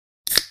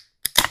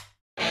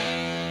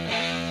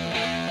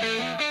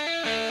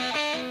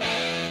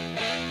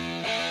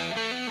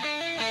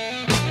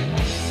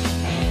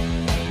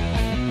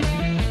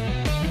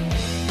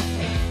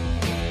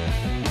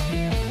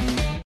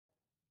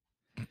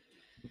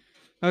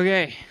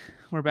Okay,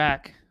 we're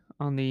back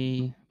on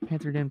the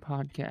Panther Den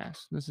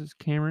podcast. This is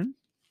Cameron,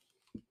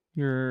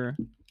 your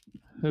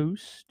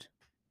host,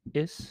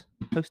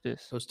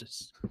 hostess.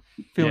 Hostess.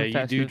 Feeling you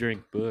festive. do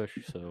drink Bush,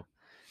 so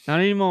Not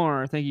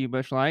anymore. Thank you,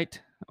 Bush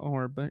Light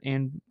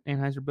and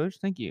Anheuser Busch.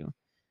 Thank you.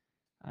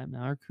 I'm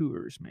now a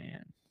Coors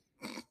man.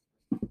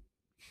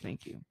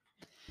 Thank you.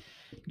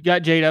 Got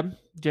Jade up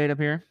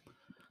here.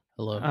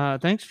 Hello.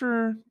 Thanks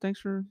for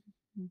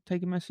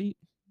taking my seat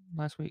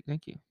last week.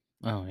 Thank you.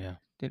 Oh yeah.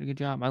 Did a good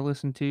job. I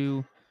listened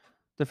to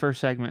the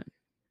first segment,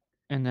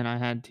 and then I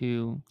had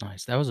to.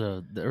 Nice. There was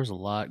a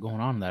lot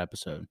going on in that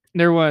episode.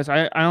 There was.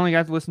 I only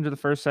got to listen to the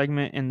first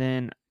segment, and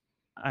then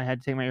I had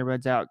to take my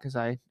earbuds out because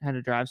I had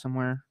to drive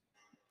somewhere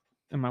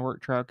in my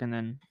work truck, and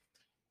then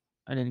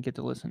I didn't get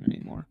to listen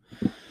anymore.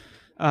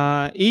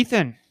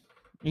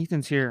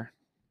 Ethan's here.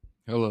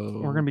 hello.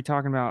 We're going to be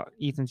talking about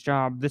Ethan's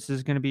job. This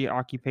is going to be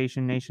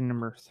Occupation Nation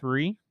number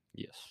 3,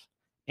 Yes.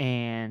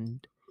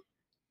 and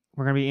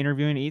we're going to be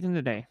interviewing Ethan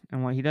today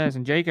and what he does.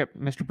 And Jacob,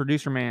 Mr.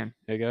 Producer Man,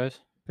 Hey guys.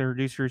 the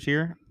producer, is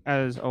here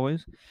as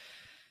always.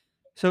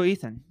 So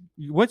Ethan,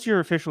 what's your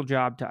official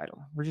job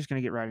title? We're just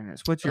going to get right in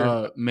this. What's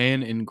your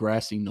Man in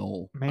Grassy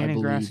Knoll? Man I in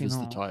believe Grassy is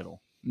Knoll. the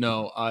title.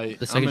 No,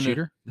 The second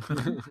shooter.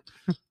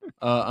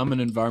 I'm an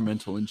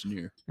environmental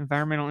engineer.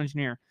 environmental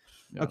engineer?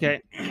 Yeah.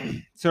 Okay.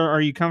 So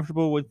are you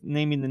comfortable with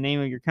naming the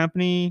name of your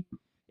company?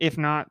 If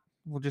not,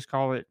 we'll just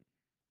call it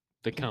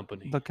The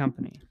company. the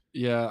company.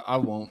 Yeah, I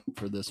won't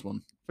for this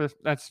one.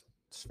 That's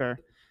fair.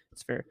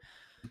 It's fair.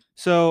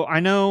 So I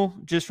know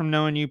just from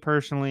knowing you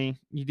personally,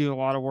 you do a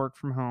lot of work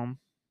from home.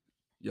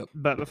 Yep.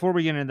 But before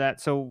we get into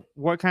that, so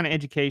what kind of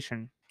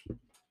education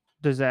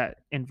does that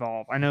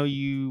involve? I know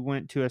you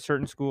went to a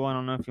certain school. I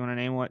don't know if you want to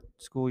name what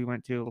school you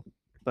went to,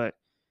 but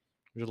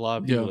There's a lot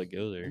of people Yeah. that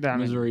go there. I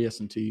mean, Missouri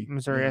S&T.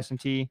 Missouri Yeah.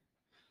 S&T.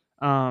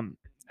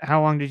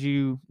 How long did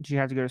you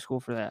have to go to school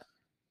for that?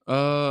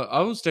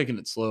 I was taking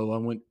it slow. I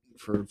went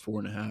for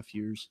 4.5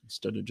 years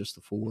instead of just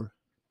the 4.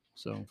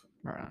 So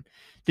Right on.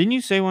 Didn't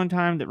you say one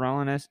time that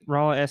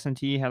Raleigh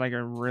S&T had like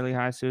a really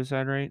high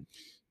suicide rate?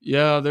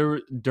 yeah, there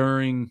were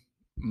during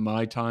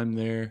my time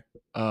there.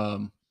 I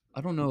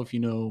don't know if you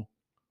know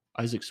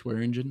Isaac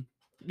Swearingen.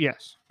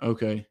 Yes.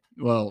 Okay.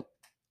 Well,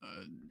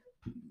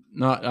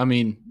 not. I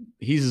mean,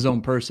 he's his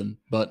own person,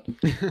 but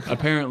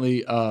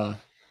apparently,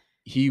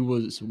 he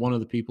was one of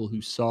the people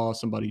who saw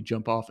somebody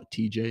jump off a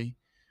TJ,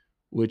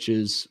 which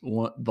is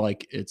one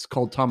it's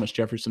called Thomas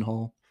Jefferson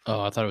Hall.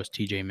 Oh, I thought it was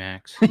TJ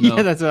Maxx. No.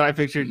 Yeah, that's what I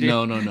pictured. Dude.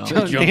 No. Oh,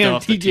 Jumped damn,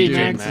 off the TJ TJ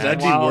Maxx. Maxx. is That'd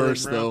be wildin',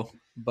 worse bro. though.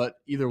 But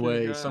either Good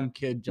way, God. some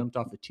kid jumped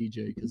off a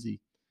TJ because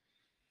he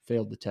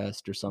failed the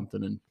test or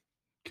something and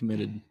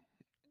committed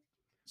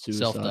suicide.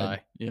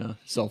 Self-die. Yeah,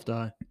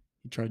 self-die.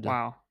 He tried to.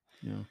 Wow.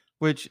 Yeah.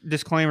 Which,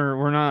 disclaimer,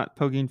 we're not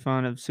poking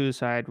fun of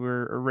suicide.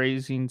 We're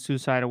raising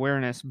suicide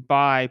awareness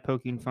by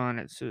poking fun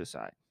at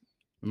suicide.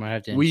 We might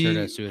have to We-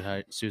 insert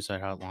a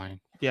suicide hotline.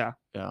 Yeah.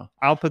 Yeah.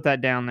 I'll put that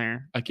down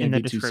there I in can't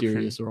the get too description.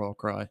 serious or I'll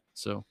cry.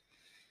 So,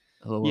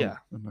 hello. Yeah.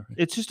 I'm all right.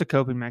 It's just a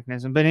coping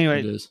mechanism. But anyway,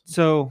 It is.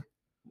 so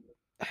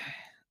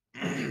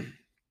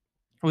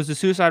was the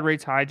suicide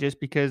rates high just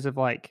because of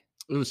like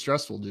It was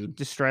stressful, dude.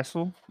 just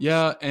stressful?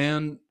 Yeah,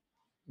 and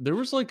there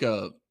was like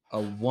a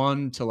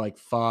 1 to like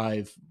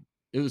 5.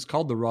 It was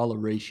called the Raleigh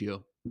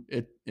ratio.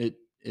 It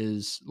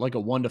is like a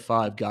 1 to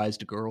 5 guys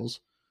to girls,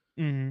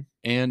 Mm-hmm.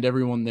 and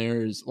everyone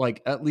there is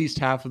like at least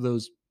half of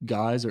those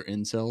guys are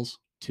incels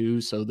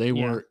too. So they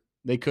Yeah. weren't.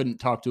 They couldn't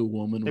talk to a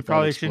woman They without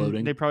probably exploding.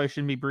 shouldn't. They probably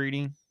shouldn't be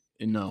breeding.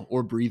 And no,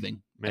 or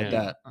breathing Man, at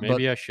that.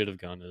 maybe I should have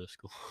gone to the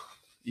school.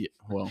 Yeah,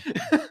 well,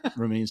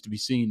 remains to be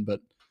seen.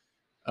 But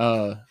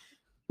no,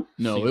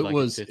 Seems it like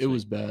was fits it me.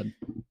 was bad.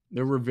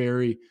 There were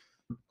very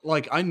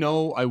I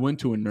know I went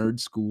to a nerd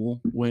school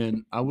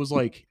when I was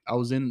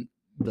in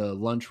the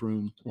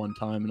lunchroom one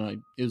time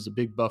and it was a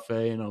big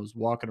buffet and I was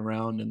walking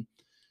around and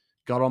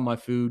got all my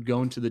food,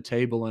 going to the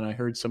table, and I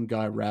heard some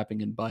guy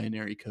rapping in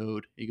binary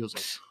code. He goes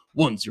like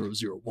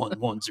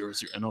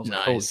 100110, and I was like,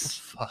 holy Nice.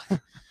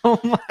 fuck. Oh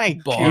my He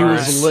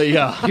Bars. was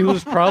yeah. He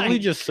was probably my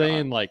just God.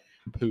 saying like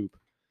poop.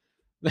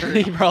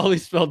 He probably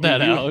spelled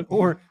that out.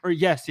 Or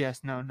yes,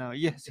 no,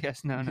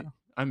 yes, no.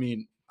 I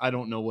mean, I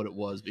don't know what it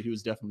was, but he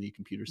was definitely a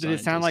computer Did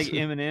scientist. it sound like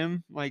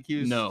Eminem? Like he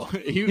was No,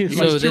 he was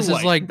So was too this is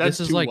white. like That's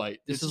this is too like white.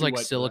 this It's is too like white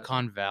for that.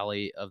 Silicon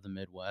Valley of the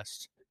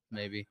Midwest,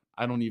 maybe.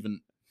 I don't even.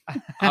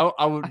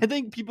 I would. I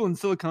think people in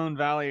Silicon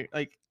Valley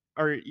like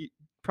are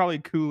probably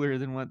cooler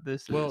than what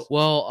this Well, is.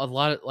 Well, a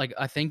lot of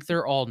I think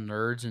they're all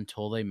nerds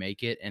until they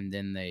make it, and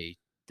then they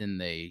Then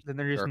they're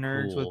just are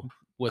nerds cool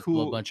with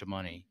cool- a bunch of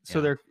money. so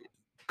Yeah. they're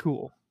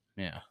cool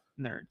yeah.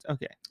 nerds.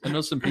 Okay. I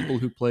know some people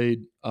who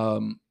played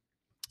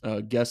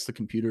Guess the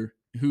Computer,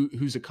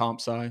 who's a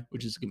comp sci,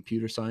 which is a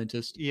computer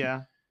scientist,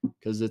 Yeah.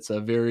 because it's a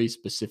very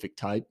specific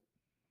type.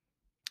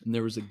 And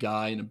there was a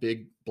guy in a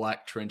big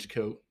black trench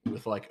coat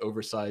with like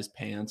oversized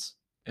pants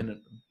and a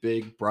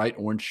big bright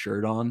orange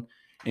shirt on,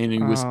 and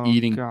he was Oh,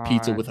 eating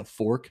pizza God. with a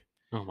fork,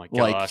 Oh my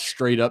like gosh.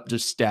 straight up,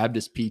 just stabbed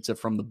his pizza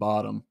from the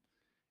bottom,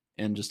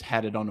 and just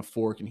had it on a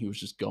fork, and he was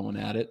just going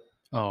at it.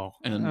 Oh,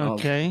 And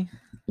Okay.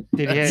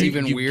 Did he That's have,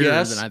 even you weirder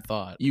guess- than I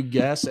thought. You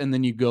guess, and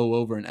then you go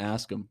over and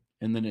ask them,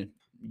 and then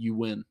you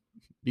win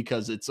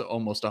because it's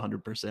almost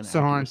 100% so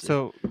on? accuracy.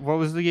 So what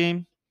was the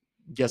game?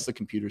 Guess the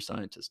computer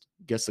scientist.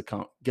 Guess the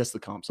comp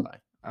sci.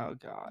 Oh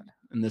God.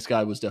 And this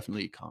guy was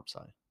definitely a comp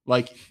sci.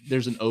 Like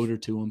there's an odor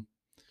to him.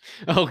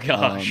 Oh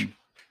gosh.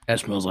 That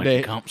smells like They-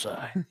 a comp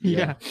sci.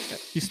 Yeah.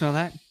 You smell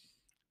that?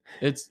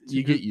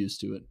 You get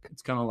used to it.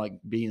 It's kind of like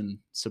being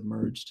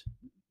submerged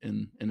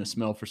in a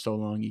smell for so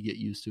long. You get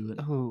used to it.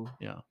 Oh.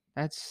 Yeah.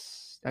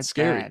 That's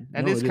scary. bad.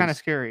 That No, is it kind of is.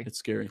 scary. It's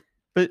scary.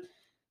 But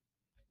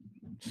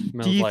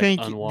Smells do you like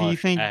think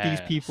unwashed these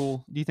ass.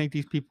 people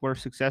are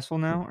successful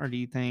now, or do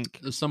you think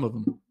Some of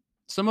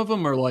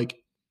them are like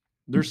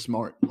they're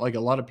smart. Like a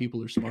lot of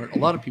people are smart. A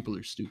lot of people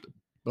are stupid.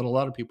 But a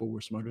lot of people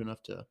were smart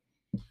enough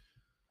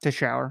to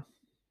shower?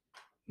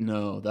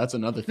 No, that's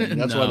another thing.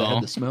 That's why they had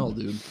No. the smell,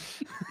 dude.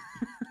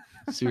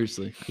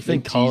 Seriously. You They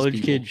think tease college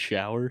people. kids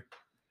shower?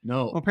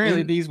 No. Well,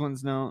 apparently and- these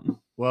ones don't.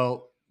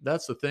 Well,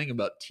 that's the thing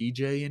about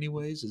TJ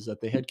anyways, is that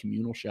they had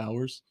communal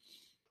showers.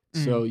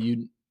 Mm. So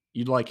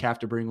you'd like have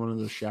to bring one of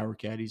those shower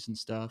caddies and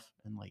stuff.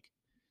 And like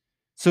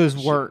So his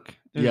Shit. work.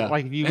 Yeah.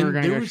 Like if you And were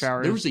going to go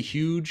shower. there was a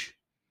huge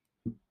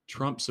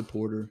Trump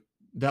supporter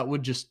that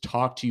would just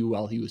talk to you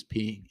while he was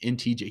peeing in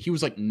TJ. He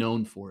was like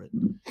known for it.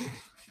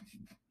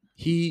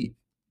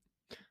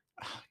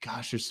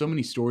 Gosh, there's so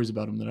many stories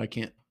about him that I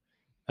can't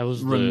That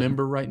was the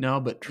remember right now,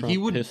 but Trump he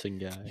would pissing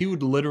guy. he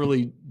would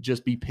literally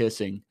just be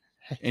pissing,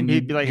 and He'd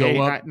you'd be like, go "Hey,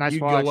 up, nice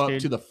you'd watch, go up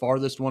dude." to the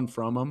farthest one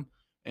from him,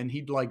 and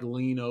he'd like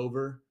lean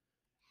over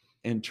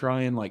and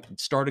try and like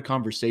start a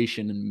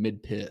conversation in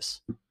mid piss.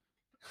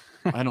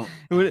 I don't.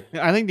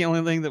 I think the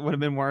only thing that would have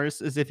been worse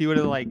is if he would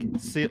have like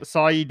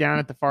saw you down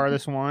at the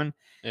farthest one,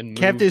 and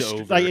kept moved his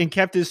over.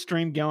 kept his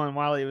stream going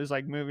while he was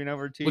like moving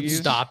over to Would you.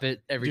 stop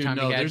it every Dude, time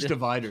no, he had there's to.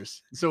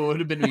 dividers, so it would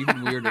have been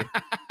even weirder.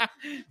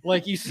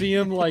 Like you see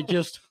him like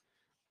just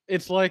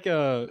it's like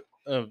a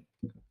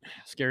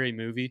scary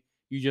movie.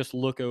 You just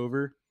look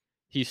over,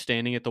 he's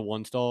standing at the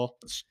one stall.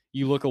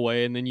 You look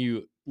away and then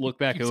you look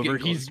back Keeps over,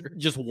 getting he's closer.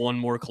 just one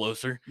more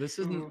closer. This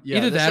isn't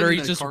Either this that or isn't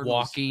he's a just Cardinals-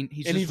 walking.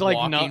 He's And just he's, like,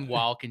 walking not-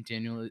 while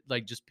continually,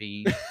 like just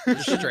peeing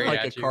This isn't straight like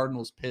at a you.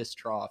 Cardinals piss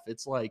trough.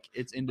 It's like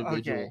it's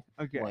individual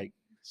Okay. like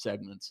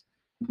segments.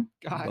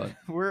 God,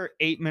 we're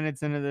 8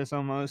 minutes into this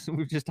almost.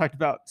 We've just talked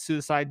about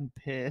suicide and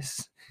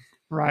piss.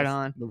 Right That's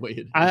on. the way it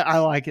is. I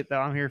like it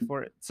though. I'm here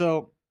for it.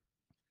 So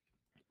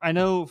I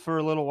know for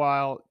a little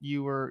while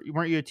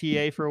weren't you a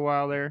TA for a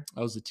while there?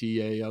 I was a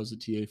TA. I was a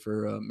TA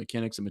for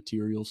mechanics and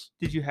materials.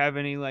 Did you have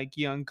any like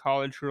young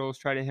college girls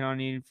try to hit on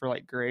you for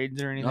like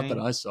grades or anything? Not that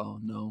I saw.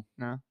 No.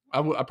 No?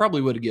 I probably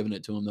would have given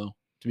it to him though.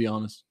 To be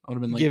honest, I would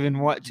have been like, Given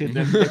what to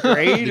them, the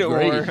grade The or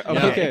grade,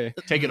 yeah. Okay.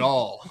 take it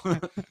all.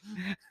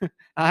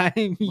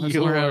 I'm Let's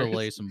learn how to yours.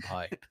 lay some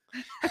pipe.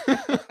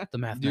 The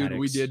mathematics. Dude,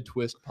 we did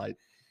twist pipe.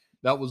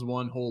 That was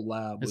one whole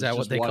lab. Is was that what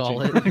just they call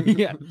watching- it?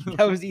 Yeah,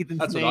 that was Ethan's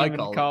That's what name I in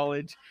call it.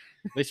 college.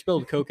 They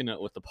spelled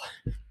coconut with the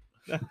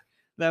pipe.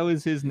 That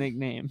was his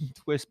nickname,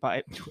 Twist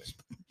Pipe.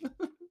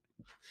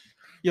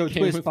 Yo,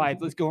 Came Twist with- Pipe.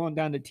 Let's go on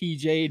down to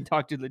TJ and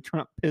talk to the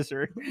Trump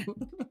pisser.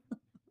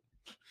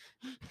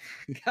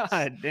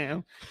 God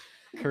damn.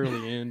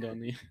 Curly end on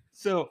the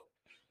So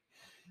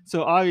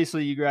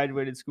obviously you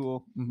graduated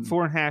school Mhm.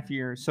 4.5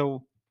 years.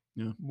 So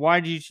Yeah.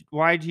 why'd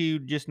you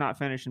just not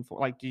finish in 4?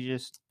 Like, do you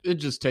just It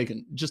just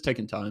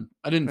taken time.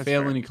 I didn't That's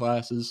fail fair. any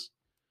classes.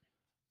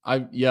 I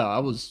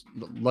was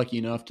lucky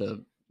enough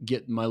to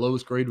get my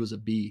lowest grade was a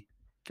B.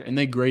 Okay. And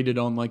they graded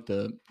on like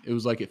it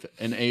was like if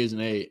an A is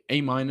an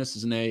A minus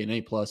is an A, an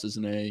A plus is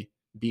an A,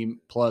 B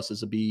plus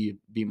is a B,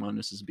 B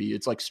minus is a B.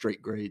 It's like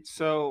straight grades.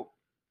 So,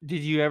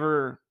 did you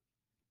ever?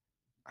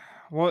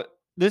 What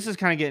this is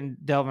kind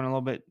of delving a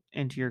little bit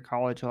into your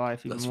college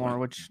life even That's more, fine.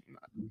 which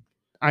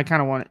I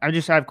kind of want. I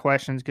just have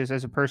questions because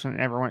as a person that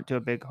never went to a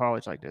big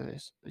college like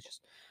this, it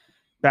just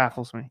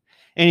baffles me.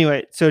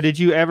 Anyway, so did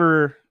you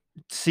ever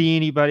see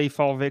anybody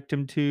fall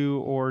victim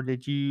to, or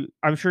did you?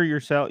 I'm sure you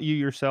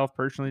yourself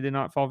personally did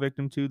not fall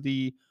victim to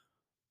the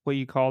what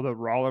you call the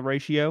Raleigh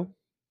ratio,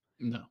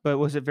 No. but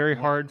was it very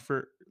What? hard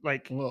for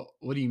like Well,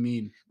 what do you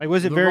mean?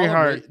 was it The very Raleigh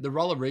hard? the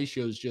Raleigh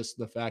ratio is just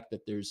the fact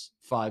that there's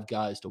 5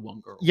 guys to 1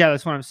 girl. Yeah,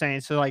 that's what I'm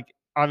saying. So like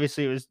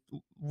obviously it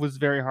was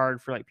very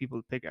hard for like people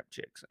to pick up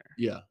chicks there.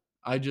 Yeah.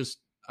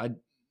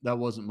 That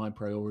wasn't my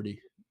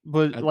priority.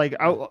 But like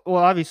well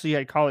obviously you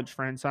had college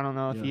friends. So I don't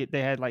know if Yeah.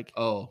 they had like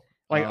Oh.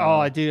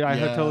 dude, I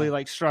had yeah. totally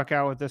like struck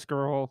out with this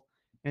girl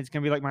and it's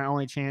gonna be like my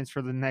only chance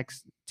for the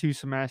next 2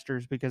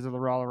 semesters because of the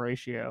Raleigh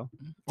ratio.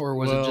 Or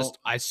was it just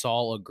Well- I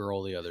saw a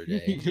girl the other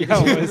day? Yeah,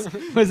 was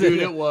Dude,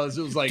 it it was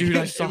like Dude,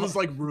 I it saw- was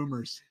like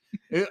rumors.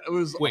 It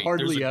was Wait,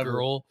 hardly there's a ever.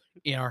 girl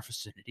in our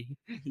vicinity.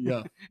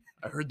 Yeah.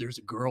 I heard there's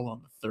a girl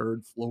on the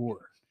 3rd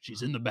floor.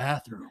 She's in the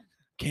bathroom.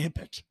 Camp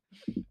it.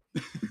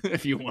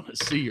 If you want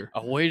to see her. I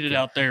waited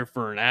out there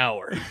for an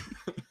hour.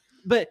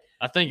 but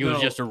I think it was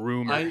No, just a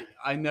rumor.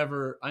 I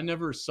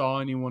never saw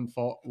anyone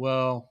fall.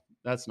 Well,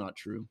 that's not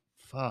true.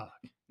 Fuck.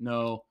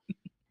 No.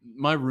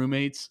 My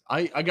roommates,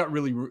 I got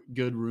really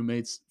good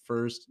roommates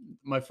first.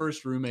 My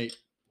first roommate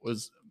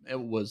was it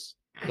was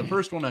the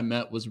first one I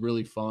met was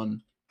really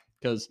fun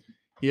because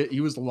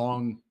he was a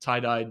long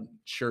tie-dyed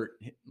shirt,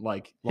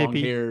 like long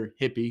Hippie. hair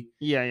hippie,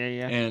 Yeah, yeah,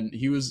 yeah. and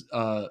he was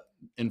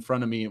in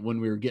front of me when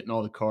we were getting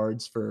all the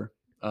cards for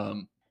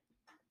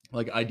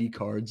like ID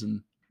cards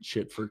and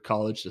shit for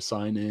college to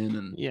sign in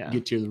and Yeah.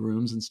 get to the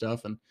rooms and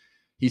stuff. And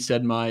he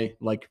said my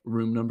like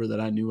room number that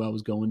I knew I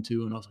was going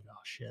to, and I was like, oh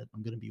shit,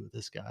 I'm gonna be with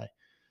this guy.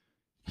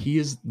 He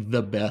is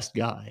the best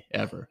guy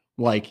ever.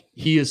 Like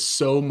he is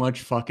so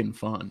much fucking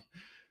fun.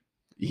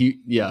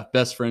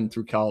 Best friend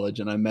through college,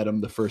 and I met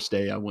him the first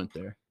day I went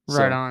there.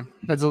 Right on.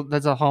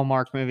 That's a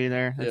Hallmark movie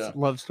there. That's Yeah. a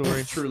love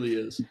story. It truly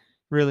is.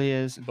 Really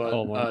is. But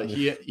Hallmark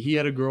movie. he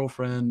had a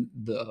girlfriend.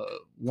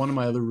 One of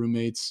my other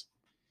roommates,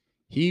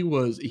 he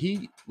was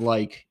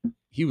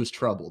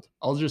troubled.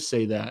 I'll just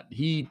say that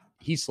he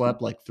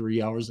slept like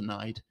 3 hours a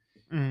night,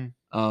 Mm,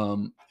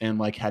 and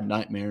like had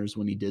nightmares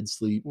when he did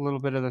sleep. a little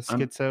bit of the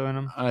schizo in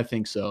him. I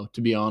think so.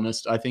 To be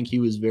honest, I think he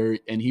was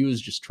he was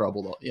just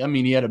troubled. I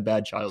mean, he had a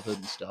bad childhood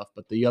and stuff,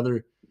 but the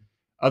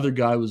other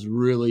guy was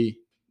really.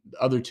 The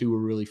other two were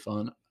really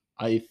fun.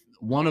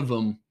 One of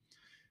them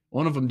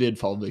did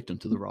fall victim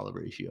to the Raleigh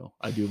ratio.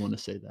 I do want to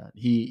say that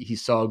he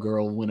saw a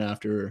girl, went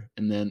after her,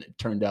 and then it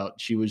turned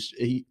out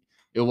it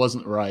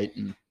wasn't right,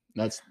 and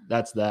that's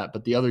that.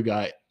 But the other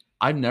guy,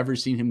 I've never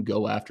seen him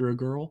go after a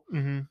girl.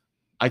 Mm-hmm.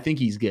 I think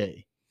he's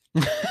gay.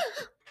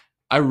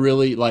 I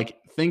really like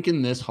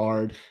thinking this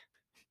hard,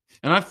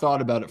 and I've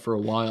thought about it for a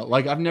while.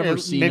 Like I've never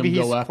seen him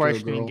go after a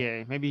girl.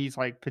 Gay. Maybe he's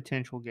like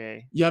potential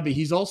gay. Yeah, but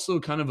he's also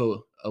kind of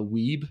a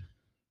weeb.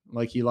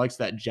 Like he likes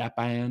that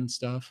Japan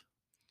stuff.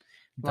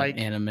 Like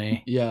anime.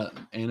 Yeah,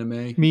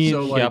 anime. Me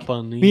so and like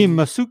Japanese. Me and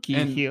Masuki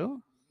And- here.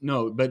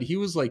 no, but he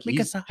was like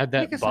he's, Had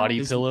that body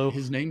his, pillow.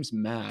 His name's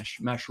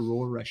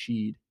Mashrur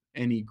Rashid,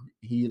 and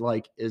he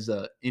like is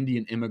a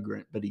Indian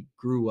immigrant, but he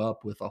grew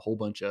up with a whole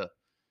bunch of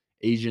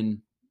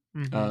Asian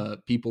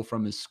people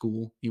from his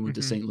school. He went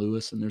to Mhm. St.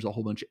 Louis, and there's a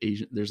whole bunch of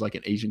Asian. There's like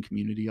an Asian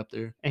community up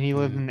there, And he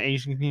lived in the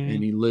Asian community.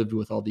 and he lived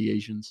with all the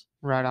Asians.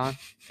 Right on.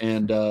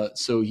 And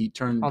so he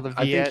turned. All the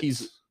I think Viets.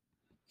 he's.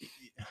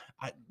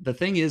 The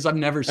thing is, I've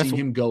never seen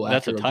him go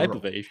That's after a type girl.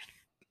 of Asian.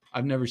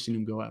 I've never seen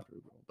him go after a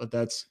girl, but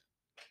that's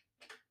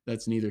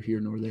neither here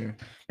nor there.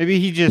 Maybe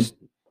he just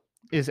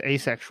is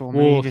asexual.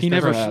 Maybe Well, just he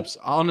never- doesn't- Perhaps.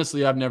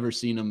 Honestly, I've never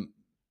seen him.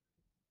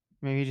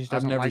 Maybe he just I've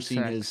doesn't never like seen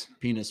sex. his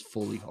penis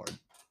fully hard.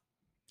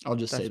 I'll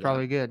just That's say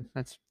probably that. good.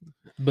 That's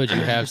But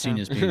you have seen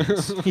his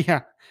penis.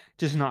 yeah,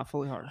 just not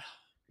fully hard.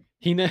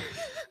 He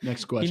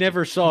Next question. he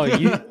never saw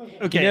you.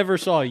 Okay. He never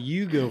saw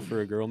you go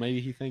for a girl. Maybe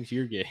he thinks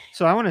you're gay.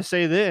 So I want to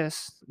say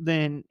this.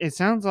 Then it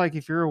sounds like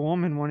if you're a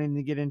woman wanting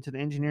to get into the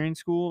engineering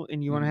school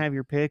and you want to Mhm. have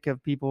your pick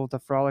of people to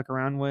frolic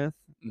around with,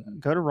 Mhm.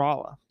 go to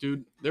Rolla.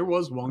 Dude, there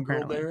was one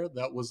girl Apparently. there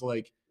that was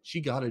like, she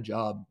got a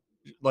job.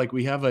 Like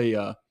we have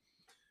a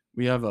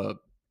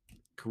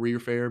career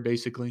fair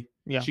basically.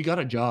 Yeah. She got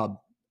a job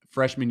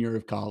freshman year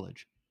of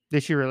college.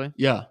 Did she really?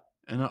 Yeah.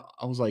 And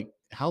I was like,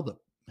 how the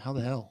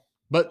hell?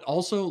 But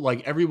also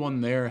like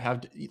everyone there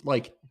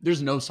like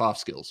there's no soft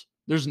skills.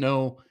 There's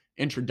no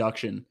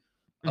introduction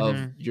of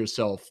Mhm.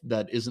 yourself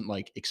that isn't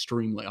like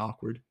extremely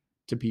awkward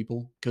to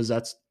people, because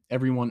that's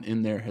everyone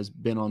in there has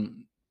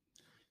been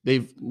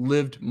they've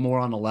lived more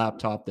on a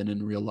laptop than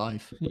in real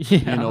life.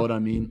 Yeah. You know what I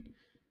mean?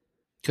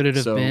 Could it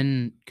have So-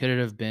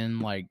 been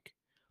like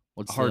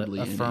what's Hardly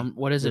the any. affirm?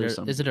 What is it? There's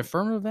Is it some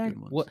affirmative good act?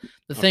 ones. What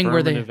the thing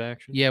where they Affirmative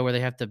action. yeah where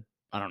they have to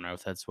I don't know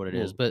if that's what it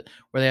is, Well- but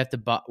where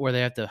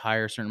they have to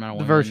hire a certain amount of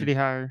women. Diversity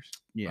hires.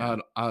 Yeah,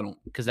 I don't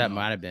because that know.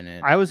 might have been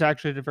it. I was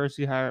actually a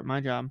diversity hire at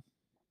my job.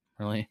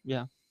 Really,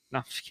 No,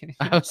 I'm just kidding.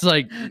 I was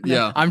like,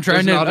 Yeah, I'm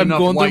trying There's to. not I'm enough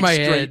going through white, my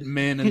straight head.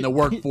 men in the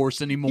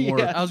workforce anymore.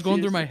 Yeah. I was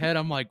going through my seriously. head.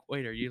 I'm like,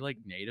 wait, are you like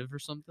native or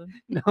something?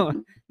 No,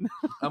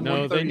 I'm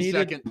No, they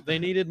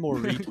 132nd. needed more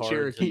retards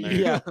Cherokee. in there.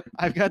 yeah,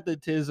 I've got the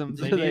tisms.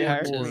 They so need they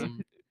hire more. me.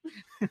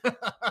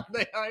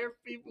 They hire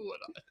people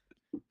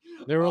with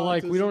They were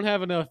like, we autism. don't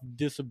have enough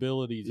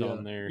disabilities Yeah.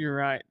 on there. You're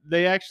right.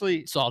 They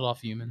actually Sawed off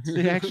humans.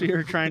 they actually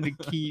are trying to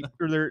keep,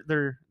 or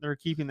they're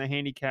keeping the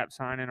handicap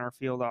sign in our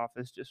field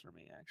office just for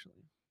me.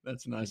 Actually,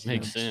 That's nice.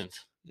 Makes man.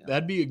 sense. yeah.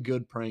 That'd be a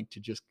good prank to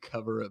just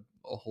cover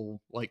a whole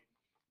like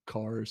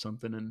car or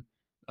something in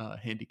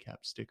handicap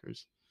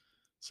stickers,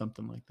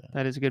 something like that.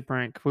 That is a good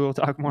prank. We will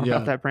talk more Yeah.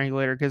 about that prank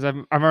later because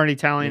I'm already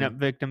tallying Yeah. up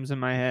victims in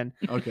my head.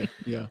 Okay,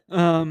 yeah.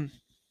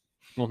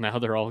 Well, now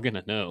they're all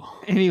gonna know.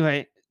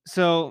 Anyway,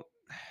 so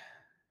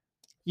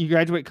you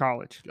graduate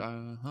college.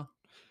 Huh.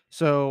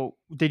 So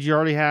did you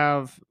already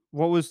have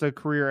what was the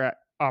career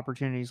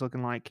opportunities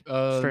looking like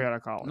straight out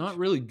of college? Not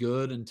really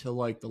good until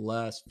like the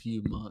last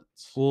few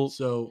months. Well,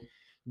 so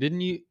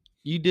Didn't you?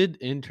 You did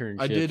internships.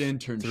 I did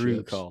internships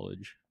through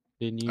college,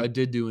 didn't you? I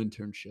did do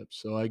internships.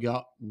 So I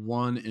got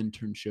one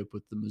internship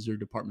with the Missouri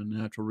Department of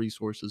Natural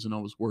Resources, and I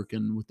was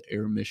working with the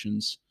air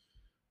emissions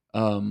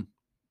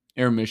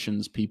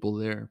people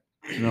there.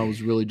 And I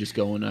was really just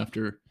going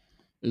after,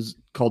 it was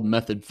called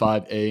Method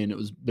 5A, and it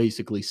was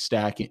basically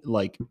stacking,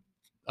 like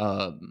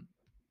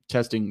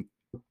testing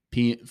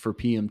for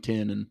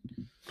PM10 and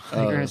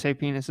You're gonna say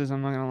penises.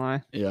 I'm not gonna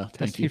lie. yeah, thank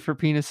Testing you. for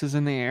penises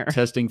in the air.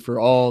 Testing for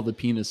all the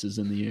penises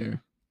in the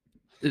air.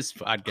 This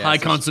podcast High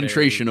is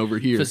concentration very over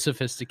here.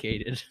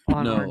 sophisticated.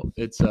 Onward. No,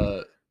 it's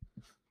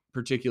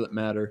particulate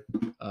matter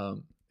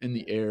in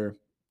the air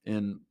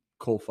in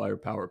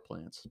coal-fired power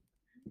plants.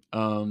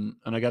 And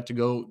I got to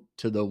go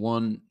to the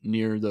one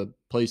near the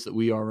place that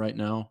we are right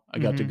now. I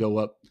got to Mhm. go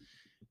up,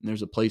 and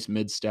there's a place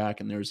mid-stack,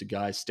 and there's a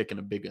guy sticking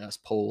a big-ass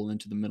pole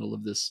into the middle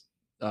of this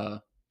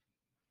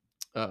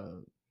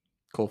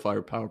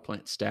coal-fired power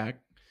plant stack.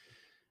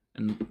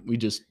 And we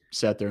just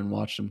sat there and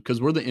watched him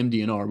because we're the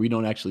MDNR. We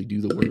don't actually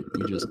do the work.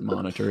 We just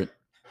monitor it.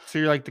 So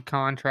you're like the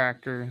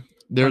contractor.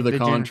 They're Like the the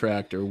gen-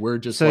 contractor. We're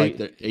just So like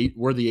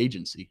we're the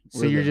agency.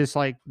 So We're you're the- just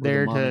like we're the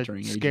there to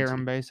monitoring scare agency.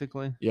 them,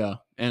 basically. Yeah.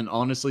 And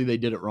honestly, they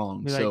did it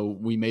wrong. Be like- So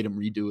we made them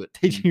redo it.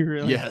 Did And- you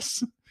really?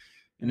 Yes.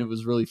 And it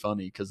was really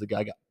funny because the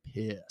guy got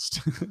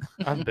pissed.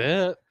 I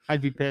bet.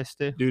 I'd be pissed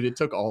too. Dude, it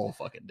took all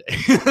fucking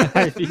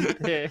I'd be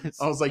day.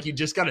 pissed. I was like, you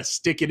just got to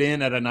stick it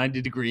in at a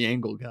 90-degree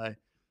angle, guy.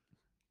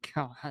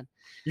 God.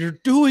 You're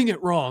doing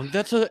it wrong.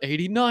 That's a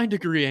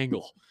 89-degree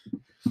angle.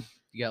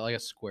 You got like a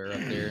square up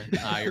there.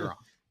 Nah, you're wrong.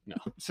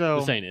 So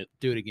This ain't it.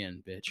 Do it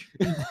again, bitch.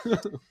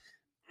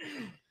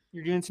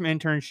 you're doing some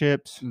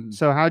internships. Mhm.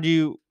 So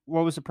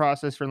what was the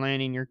process for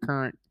landing your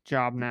current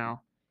job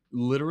now?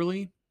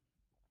 Literally,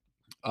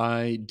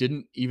 I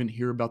didn't even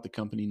hear about the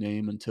company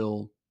name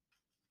until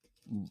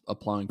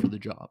applying for the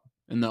job.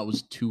 And that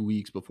was 2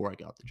 weeks before I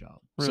got the job.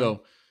 Really?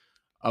 So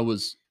I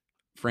was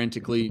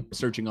frantically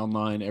searching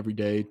online every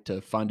day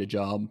to find a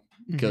job Mhm.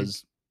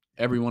 because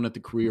everyone at the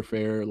career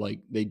fair,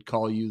 like they'd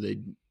call you,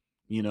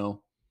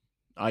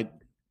 I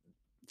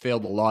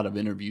failed a lot of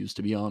interviews,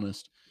 to be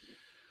honest.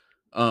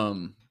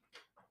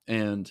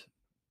 And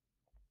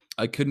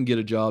I couldn't get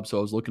a job. So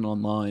I was looking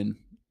online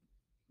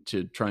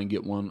to try and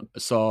get one. I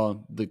saw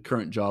the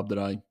current job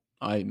that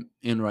I'm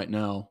in right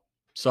now,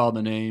 saw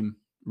the name,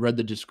 read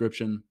the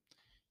description,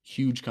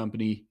 huge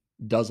company,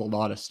 does a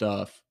lot of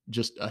stuff,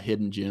 just a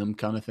hidden gem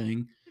kind of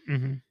thing.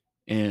 Mhm.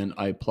 And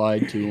I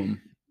applied to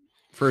them.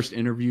 First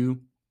interview,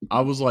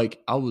 I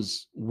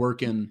was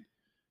working.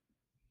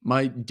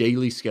 My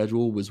daily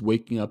schedule was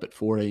waking up at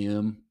 4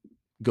 a.m.,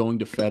 going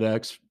to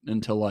FedEx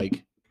until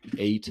like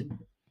 8.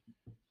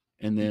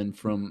 And then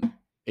from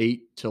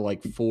 8 to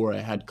like 4, I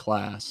had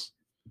class.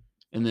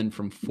 And then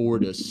from 4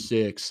 to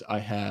 6, I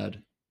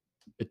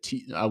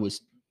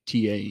was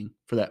TAing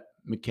for that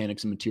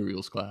mechanics and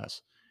materials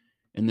class.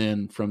 And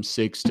then from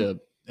 6 to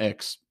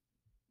X,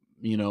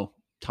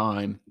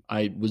 time,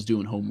 I was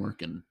doing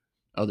homework and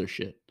other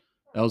shit.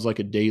 That was like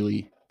a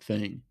daily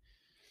thing.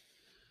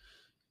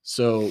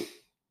 So,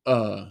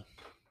 I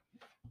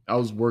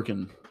was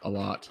working a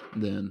lot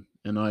then,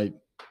 and I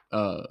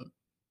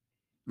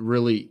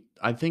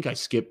think I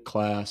skipped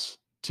class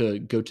to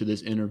go to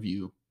this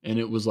interview, and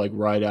it was like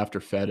right after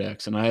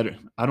FedEx, and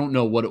I don't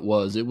know what it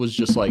was. It was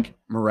just like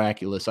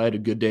miraculous. I had a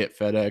good day at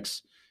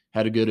FedEx,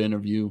 had a good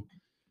interview,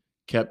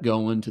 kept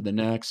going to the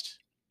next,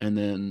 and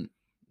then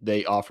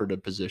they offered a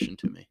position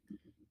to me.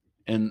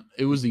 And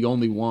it was the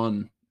only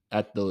one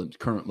at the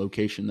current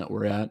location that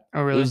we're at.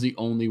 Oh, really? It was the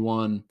only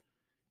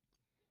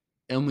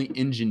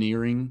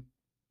engineering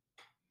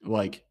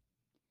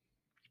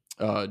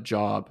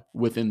job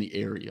within the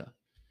area.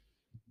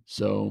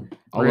 So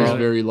I was Really?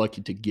 very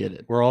lucky to get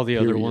it. Were all the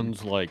other Period.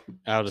 ones like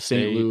out of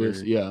St. state?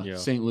 Louis, or- yeah,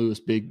 St. Louis,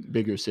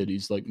 bigger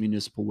cities like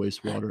municipal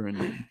wastewater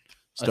and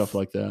stuff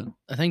like that.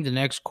 I think the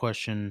next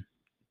question,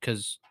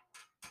 because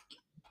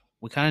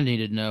we kind of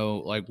need to know,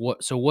 like,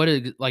 what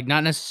is, like,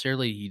 not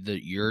necessarily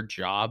your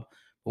job,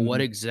 but what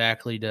Mhm.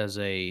 exactly does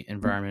a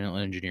environmental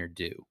engineer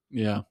do?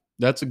 Yeah,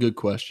 that's a good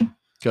question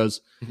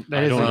because That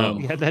I is don't a- know.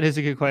 Yeah, that is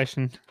a good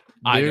question.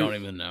 I don't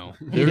even know.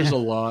 There's Yeah. a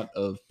lot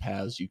of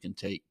paths you can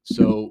take.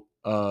 So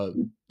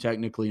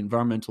technically,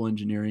 environmental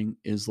engineering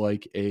is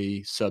like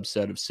a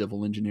subset of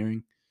civil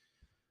engineering.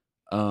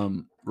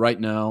 Right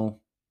now,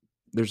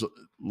 there's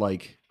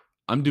like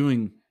I'm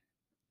doing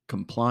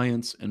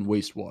compliance and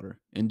wastewater,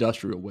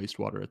 industrial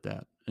wastewater at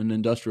that. And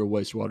industrial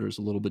wastewater is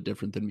a little bit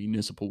different than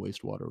municipal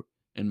wastewater.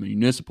 And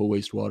municipal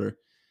wastewater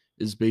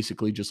is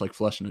basically just like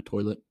flushing a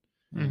toilet.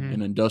 Mhm.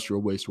 And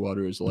industrial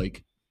wastewater is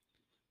like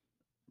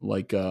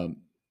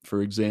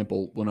for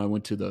example, when I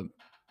went to the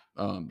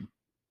when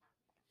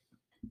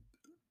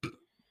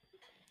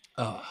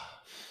I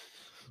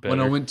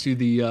Better. went to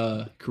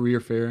the career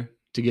fair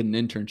to get an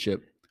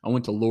internship, I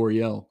went to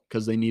L'Oreal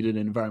because they needed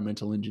an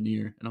environmental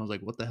engineer. And I was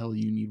like, what the hell do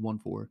you need one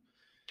for?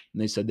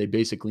 And they said they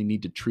basically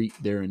need to treat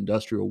their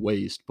industrial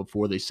waste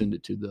before they send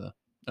it to the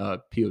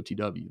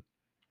POTW.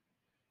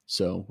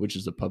 So, which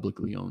is a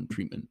publicly owned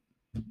treatment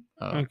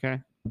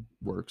Okay.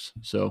 works.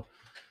 So,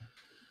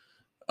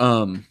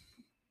 I'm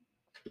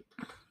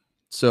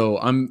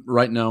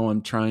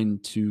trying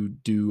to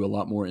do a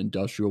lot more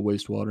industrial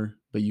wastewater,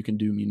 but you can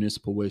do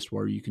municipal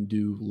wastewater, you can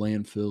do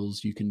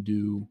landfills, you can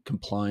do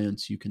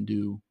compliance, you can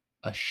do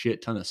a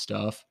shit ton of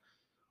stuff.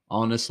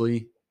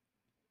 Honestly,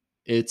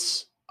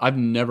 I've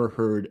never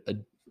heard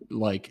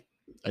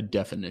a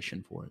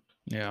definition for it.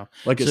 Yeah.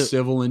 Like a So-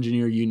 civil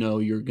engineer,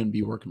 you're going to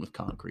be working with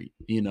concrete.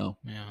 Yeah.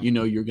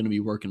 You're going to be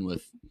working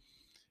with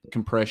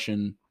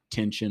compression,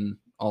 tension,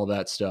 all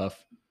that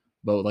stuff.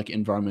 But like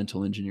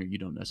environmental engineer, you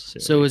don't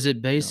necessarily. So is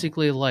it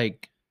basically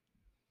like,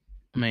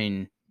 I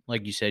mean,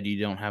 like you said, you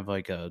don't have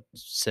like a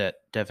set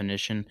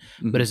definition,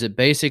 but Mhm. is it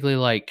basically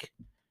like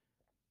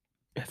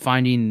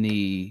finding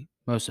the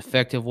most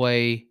effective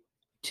way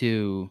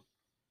to,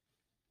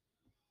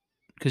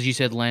 because you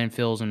said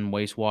landfills and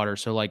wastewater,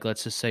 so like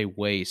let's just say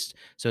waste.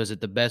 So is it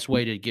the best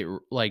way to get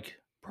like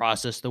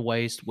process the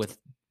waste with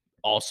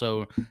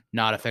also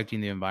not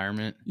affecting the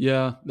environment?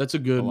 Yeah, that's a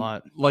good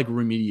lot. like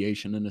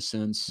remediation in a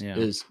sense Yeah.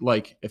 is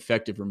like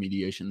effective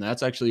remediation.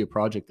 That's actually a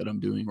project that I'm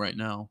doing right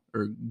now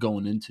or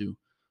going into.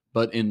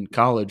 But in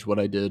college, what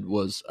I did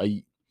was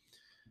I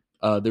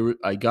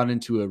got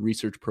into a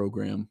research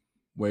program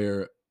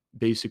where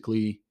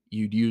basically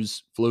you'd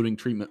use floating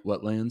treatment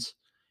wetlands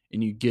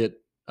and you get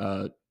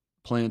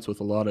plants with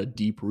a lot of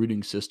deep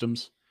rooting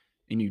systems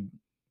and you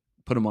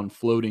put them on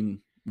floating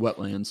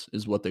wetlands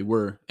is what they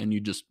were, and you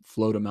just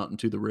float them out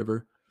into the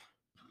river.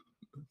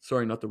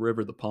 Sorry, not the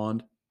river, the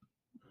pond.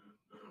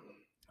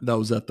 That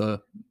was at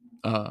the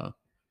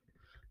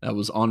that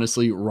was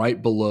honestly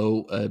right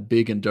below a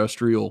big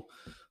industrial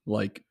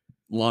like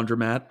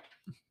laundromat.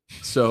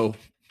 So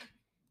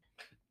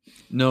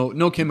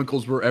no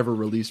chemicals were ever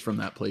released from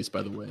that place,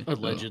 by the way.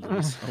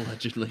 Allegedly.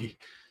 Allegedly.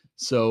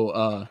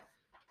 So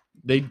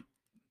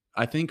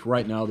I think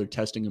right now they're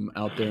testing them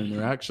out there, and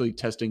they're actually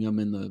testing them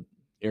in the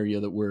area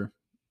that we're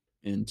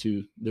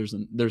into. There's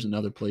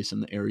another place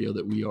in the area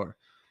that we are,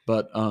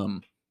 but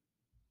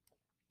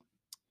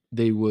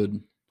they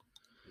would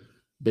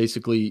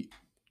basically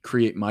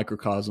create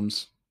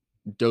microcosms,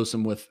 dose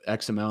them with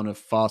X amount of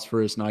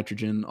phosphorus,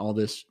 nitrogen, all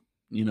this,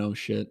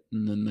 shit,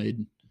 and then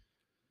they'd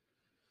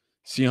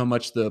see how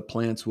much the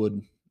plants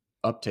would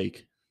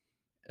uptake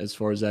as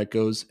far as that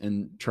goes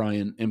and try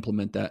and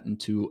implement that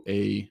into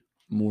a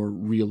more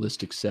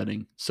realistic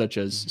setting, such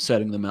as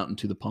setting them out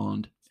into the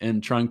pond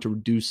and trying to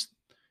reduce,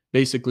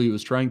 basically it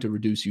was trying to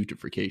reduce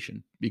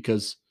eutrophication,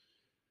 because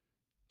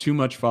too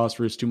much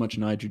phosphorus, too much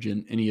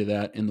nitrogen, any of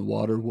that in the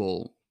water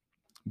will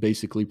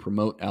basically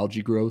promote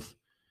algae growth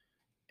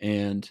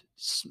and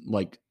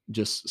like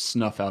just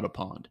snuff out a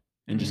pond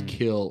and just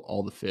kill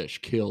all the fish,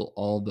 kill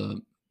all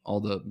the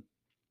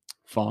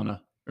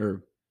fauna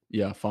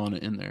fauna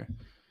in there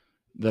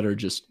that are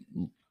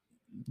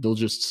they'll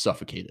just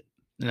suffocate it.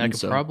 And I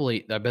could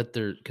probably, I bet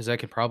because that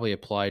could probably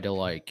apply to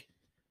like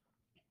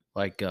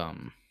I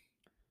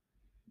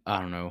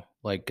don't know,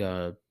 like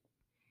a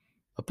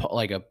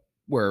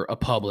where a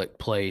public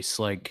place,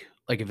 like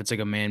if it's like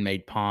a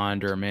man-made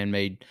pond or a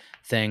man-made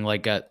thing,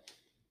 like at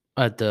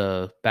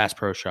the Bass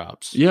Pro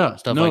Shops,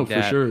 stuff like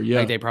that. For sure, yeah.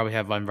 Like they probably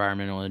have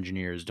environmental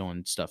engineers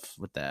doing stuff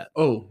with that.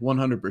 Oh,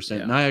 100%.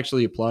 Yeah. And I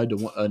actually applied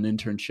to an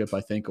internship,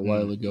 I think, a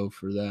while ago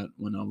for that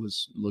when I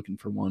was looking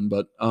for one.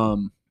 But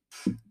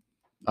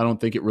I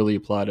don't think it really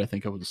applied. I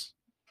think I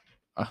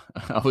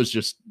was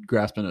just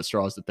grasping at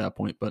straws at that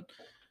point. But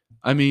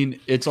I mean,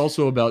 it's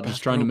also about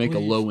just trying to make a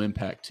low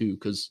impact too,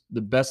 because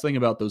the best thing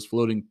about those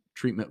floating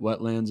treatment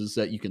wetlands is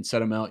that you can set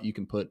them out, you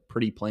can put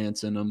pretty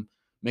plants in them,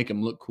 make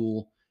them look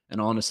cool. And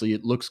honestly,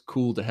 it looks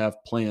cool to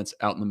have plants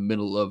out in the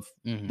middle of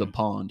the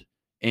pond,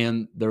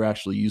 and they're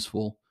actually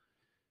useful.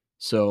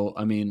 So,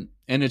 I mean,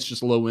 and it's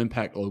just low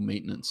impact, low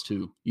maintenance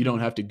too. You don't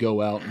have to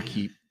go out and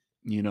keep,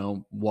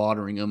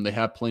 watering them. They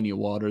have plenty of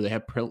water. They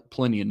have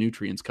plenty of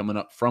nutrients coming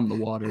up from the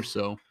water.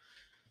 So,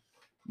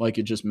 like,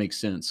 it just makes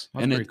sense.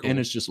 That's And cool. and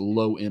it's just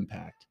low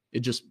impact.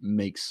 It just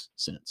makes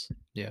sense.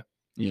 Yeah.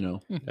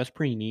 That's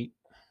pretty neat.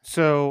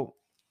 So,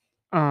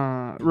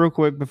 real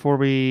quick before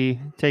we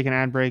take an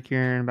ad break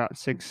here in about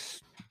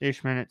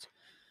 6-ish minutes,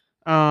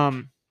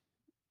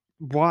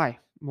 why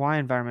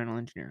environmental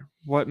engineer?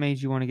 What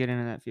made you want to get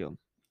into that field?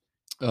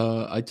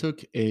 I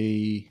took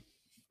a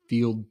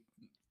field,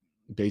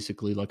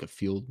 basically like a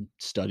field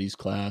studies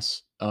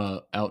class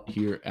out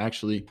here,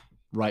 actually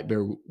right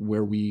there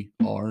where we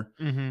are.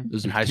 Mm-hmm. This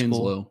is In high school?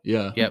 Kinslow.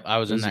 Yeah. Yep, I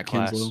was It in that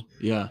class. Kinslow.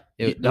 Yeah.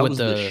 It- that with was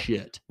the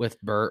shit. With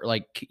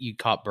like you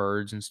caught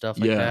birds and stuff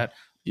like Yeah, that.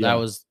 yeah. That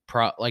was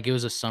like it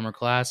was a summer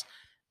class,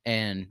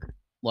 and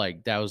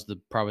like that was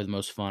probably the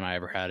most fun I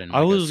ever had in. Like,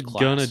 I was a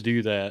gonna class.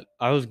 do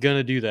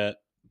that.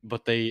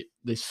 But they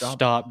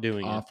stopped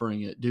doing it.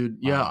 offering it, dude.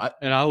 Yeah. Wow.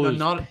 And I was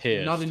not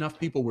pissed. enough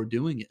people were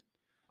doing it.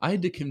 I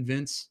had to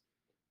convince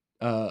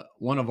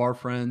one of our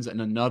friends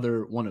and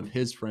another one of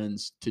his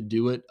friends to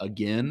do it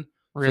again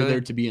for Really?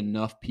 there to be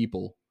enough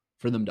people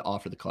for them to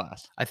offer the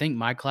class. I think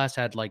my class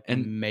had like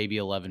And- maybe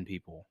 11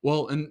 people.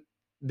 Well, and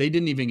they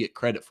didn't even get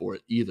credit for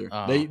it either.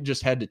 Oh. They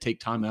just had to take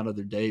time out of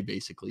their day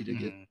basically to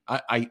get. Mhm.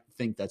 I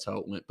think that's how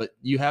it went. But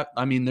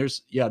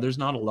there's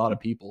not a lot of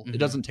people. Mhm. It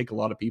doesn't take a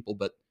lot of people,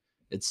 but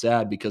it's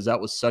sad because that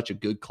was such a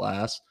good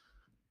class.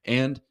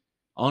 And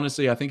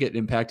honestly, I think it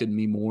impacted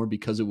me more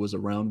because it was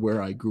around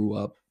where I grew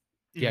up.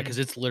 Yeah, because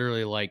it's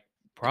literally like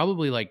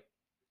probably like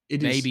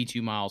It maybe is,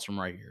 2 miles from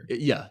right here.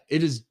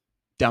 it is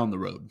down the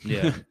road.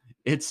 Yeah.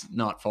 It's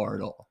not far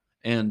at all.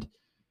 And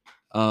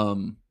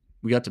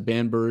we got to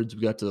ban birds.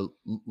 We got to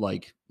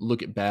like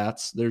look at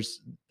bats.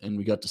 And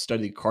we got to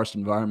study the karst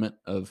environment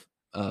of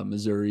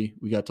Missouri.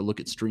 We got to look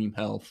at stream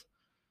health.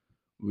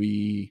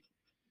 We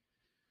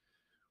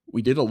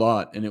did a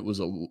lot, and it was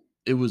a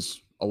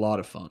lot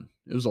of fun.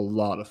 It was a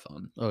lot of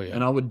fun. Oh yeah.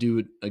 And I would do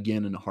it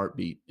again in a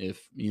heartbeat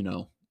if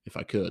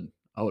I could.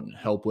 I would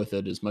help with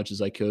it as much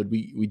as I could.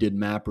 We did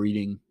map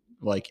reading.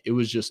 Like, it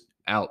was just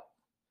out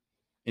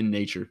in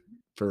nature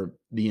for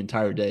the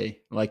entire day.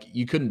 Like,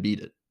 you couldn't beat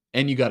it.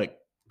 And you got a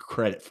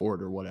credit for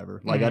it or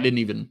whatever. Like, I didn't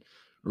even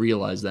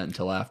realize that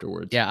until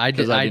afterwards. Yeah, I did.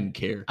 Because I didn't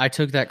care. I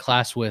took that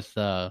class with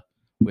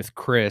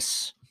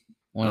Chris,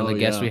 one of the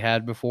guests we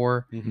had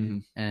before,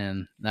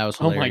 and that was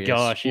hilarious. Oh my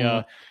gosh,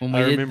 yeah. When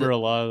I remember a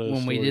lot of those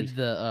when we stories. did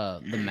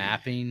the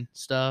mapping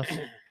stuff.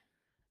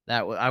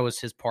 I was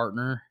his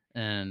partner,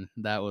 and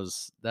that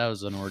was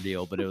an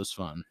ordeal, but it was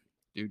fun.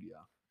 Dude,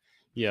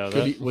 Yeah.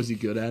 Was he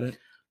good at it?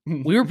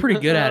 We were pretty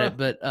good at it,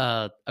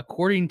 but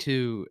according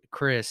to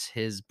Chris,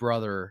 his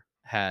brother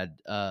had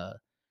a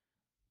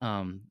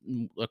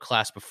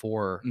class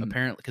before,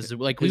 apparently, because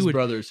like His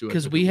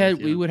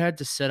we would have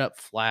to set up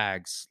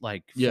flags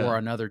like for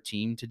another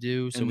team to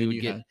do, so we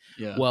would get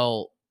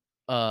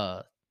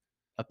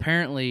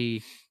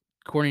apparently,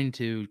 according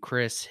to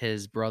Chris,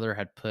 his brother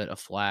had put a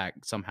flag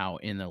somehow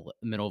in the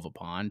middle of a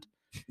pond.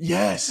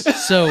 Yes.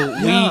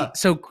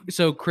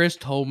 So Chris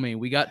told me,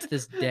 we got to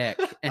this deck,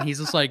 and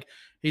he's like,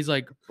 this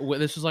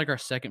was like our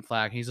second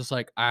flag. He's just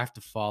like, I have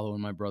to follow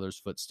in my brother's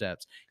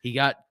footsteps. He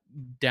got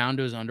down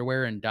to his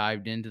underwear and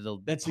dived into the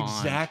That's pond.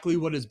 exactly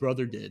what his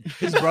brother did.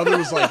 His brother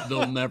was like,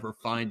 they'll never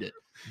find it.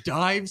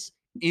 Dives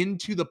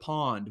into the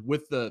pond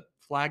with the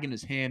flag in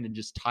his hand and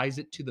just ties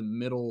it to the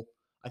middle.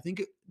 I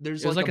think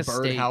there's like a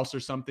birdhouse or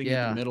something in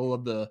the middle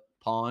of the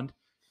pond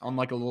on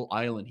like a little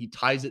island. He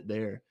ties it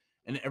there,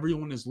 and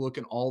everyone is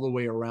looking all the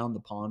way around the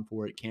pond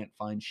for it. Can't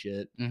find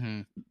shit.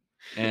 Mm-hmm.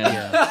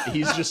 And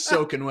he's just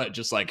soaking wet,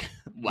 just like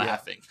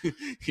laughing.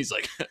 He's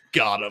like,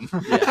 got him.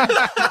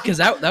 Because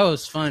that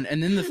was fun.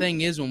 And then the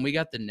thing is, when we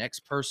got the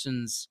next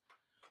person's,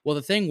 well,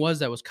 the thing was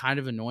that was kind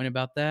of annoying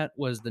about that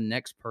was the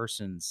next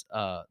person's,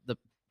 the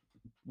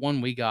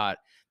one we got,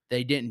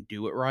 they didn't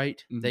do it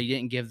right. Mhm. They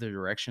didn't give the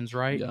directions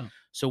right. Yeah.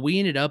 So we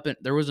ended up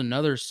there was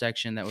another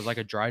section that was like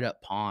a dried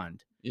up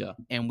pond. Yeah.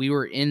 And we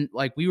were in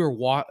like we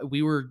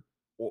were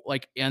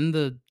like in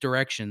the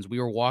directions. We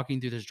were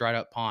walking through this dried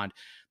up pond.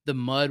 The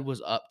mud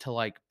was up to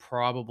like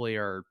probably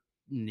our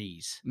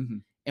knees. Mm-hmm.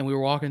 And we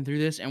were walking through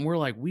this, and we're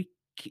like,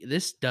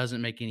 this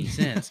doesn't make any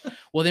sense.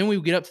 Well, then we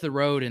get up to the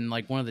road, and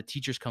like one of the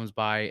teachers comes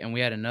by, and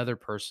we had another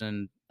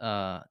person.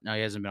 Now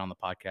he hasn't been on the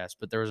podcast,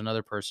 but there was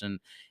another person,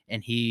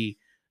 and he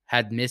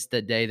had missed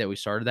that day that we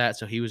started that,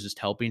 so he was just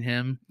helping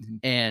him,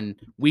 and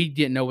we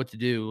didn't know what to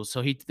do.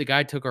 So the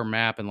guy took our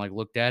map and like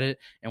looked at it,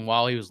 and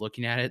while he was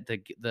looking at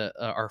it,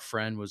 our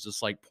friend was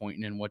just like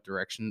pointing in what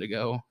direction to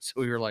go. So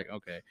we were like,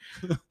 okay,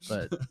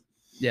 but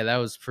yeah, that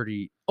was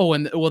pretty. Oh,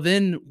 and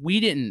then we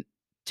didn't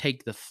pick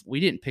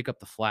up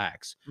the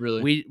flags.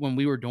 Really? When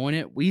we were doing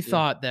it, we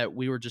thought that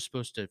we were just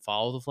supposed to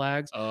follow the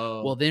flags.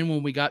 Oh. Well, then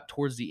when we got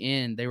towards the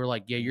end, they were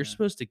like, "Yeah, you're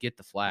supposed to get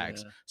the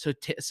flags."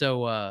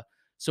 Yeah.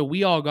 So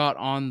we all got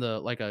on the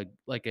like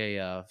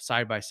a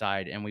side by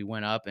side, and we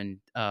went up, and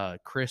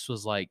Chris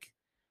was like,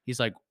 he's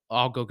like,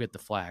 "I'll go get the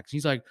flags."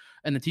 He's like,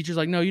 and the teacher's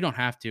like, "No, you don't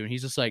have to." And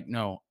he's just like,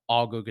 "No,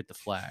 I'll go get the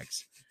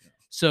flags."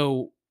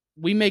 So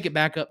we make it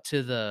back up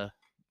to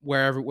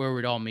where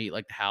we'd all meet,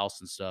 like the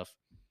house and stuff,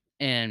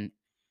 and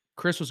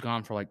Chris was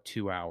gone for like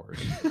 2 hours.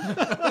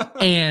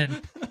 And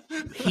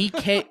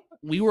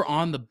we were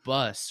on the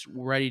bus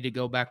ready to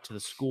go back to the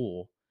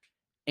school,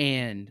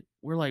 and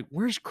we're like,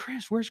 where's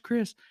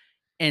Chris?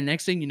 And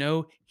next thing you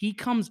know, he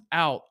comes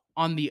out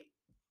on the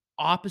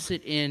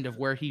opposite end of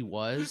where he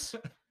was.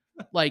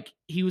 Like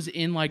he was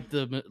in like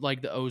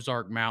the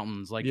Ozark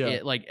Mountains, like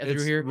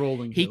through here.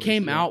 Rolling He hills,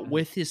 came out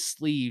with his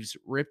sleeves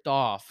ripped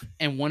off,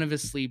 and one of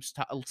his sleeves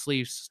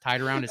tied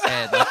around his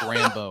head like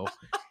Rambo.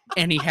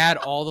 And he had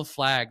all the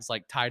flags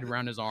like tied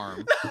around his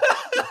arm.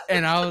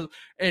 And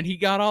he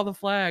got all the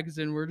flags,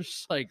 and we're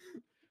just like,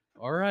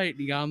 all right.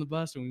 And he got on the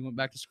bus, and we went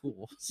back to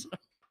school. So.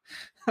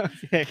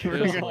 Okay,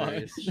 It was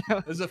hilarious.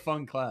 It was a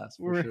fun class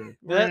for sure.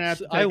 We're gonna have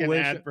to I take an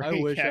wish ad break,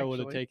 I would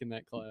have actually. taken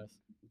that class.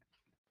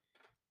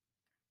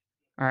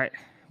 All right,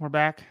 we're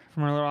back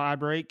from our little ad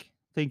break.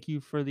 Thank you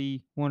for the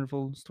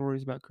wonderful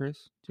stories about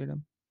Chris, Jada.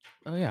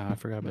 Oh yeah, I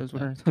forgot about Those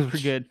were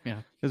good.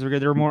 Yeah, those were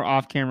good. There were more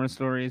off-camera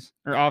stories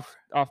or off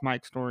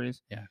mic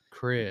stories. yeah.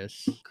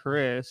 Chris.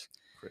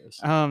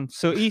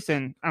 So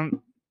Ethan,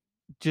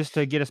 just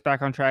to get us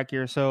back on track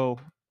here. So,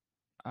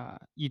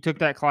 you took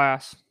that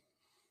class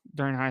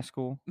during high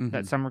school,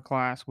 that summer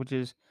class,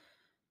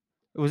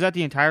 was that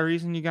the entire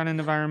reason you got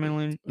into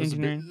environmental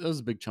engineering? That was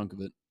a big chunk of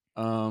it.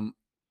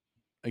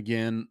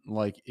 Again,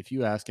 like if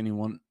you ask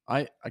anyone,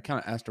 I kind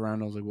of asked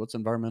around. I was like, "What's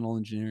environmental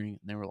engineering?"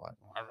 And they were like,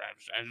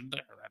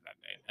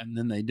 and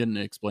then they didn't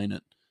explain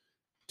it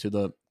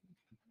to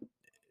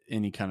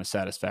any kind of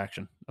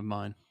satisfaction of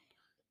mine.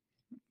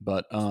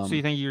 But So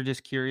you think you're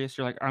just curious?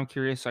 You're like, I'm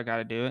curious, so I got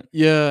to do it.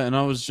 yeah, and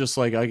I was just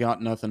like, I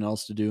got nothing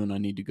else to do, and I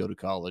need to go to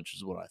college,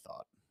 is what I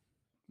thought.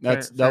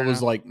 That Fair was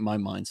enough. like my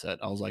mindset.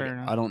 I was like, Fair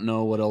enough. I don't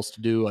know what else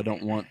to do. I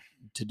don't want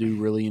to do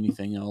really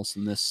anything else,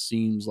 and this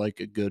seems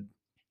like a good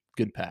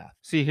path.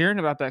 See, hearing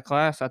about that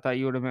class, I thought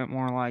you would have meant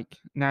more like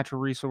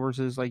natural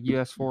resources, like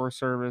U.S. Forest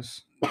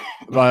Service.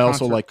 But I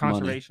also liked money.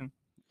 conservation.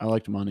 I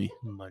liked money.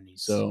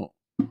 Monies. So,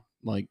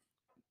 like,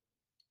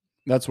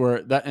 that's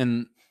where that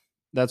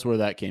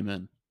came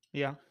in.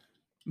 Yeah.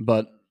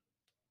 But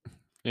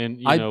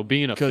And I-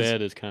 being a 'cause-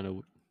 Fed is kind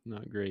of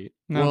not great.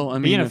 No, Well, I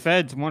being mean, a if-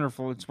 Fed's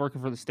wonderful. It's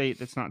working for the state.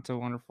 That's not so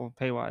wonderful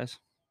pay wise.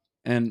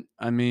 and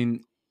I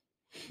mean,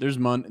 there's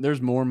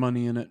more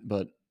money in it,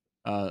 but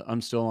I'm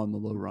still on the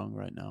low rung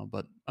right now.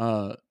 But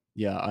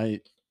yeah,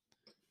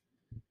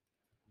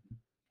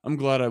 I'm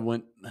glad I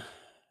went.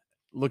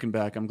 Looking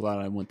back, I'm glad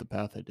I went the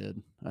path I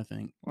did. I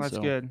think. Well, that's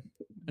So, good.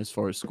 as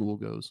far as school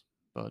goes.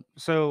 But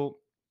So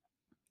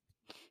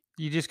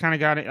you just kind of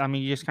got it. I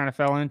mean, you just kind of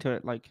fell into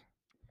it. Like,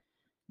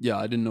 yeah,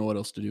 I didn't know what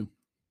else to do.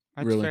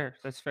 that's Really? fair.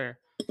 That's fair.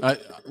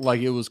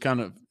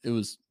 It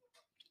was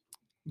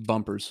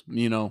bumpers,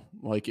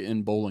 like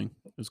in bowling.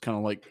 It was kind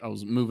of like I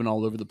was moving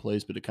all over the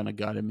place, but it kind of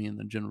guided me in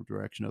the general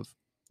direction of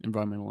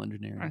environmental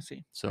engineering. I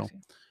see. So,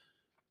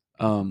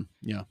 I see.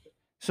 yeah,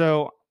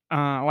 So,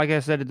 like I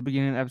said at the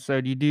beginning of the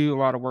episode, you do a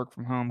lot of work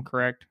from home,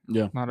 correct?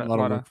 yeah, Lot a of- lot of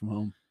lot work of- from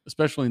home,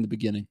 especially in the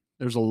beginning.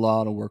 There's a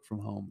lot of work from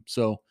home.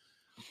 So,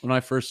 when I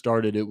first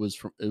started, it was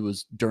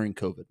during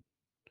COVID.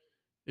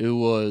 It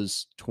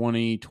was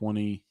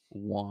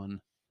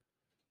 2021.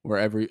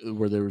 Where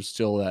there was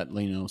still that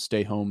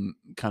stay home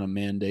kind of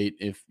mandate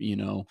if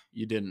you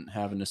didn't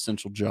have an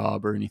essential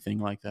job or anything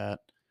like that.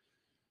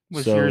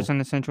 Was So- yours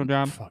an essential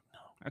job? Fuck no.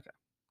 Okay.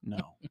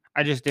 No.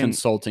 I just didn't.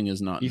 Consulting is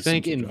not. You an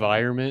think essential job.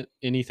 environment,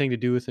 anything to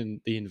do with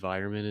the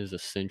environment, is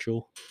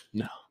essential?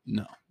 No.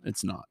 No,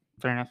 it's not.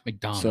 Fair enough.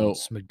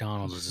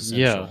 McDonald's is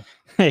Yeah. essential.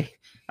 Hey,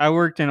 I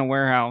worked in a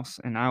warehouse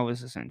and I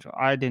was essential.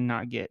 I did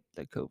not get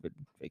the COVID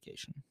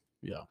vacation.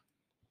 Yeah,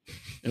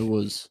 it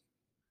was.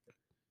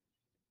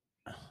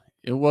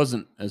 It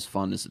wasn't as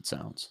fun as it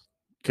sounds.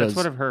 That's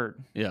what 'Cause- I've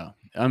heard. Yeah,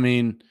 I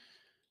mean,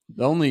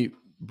 the only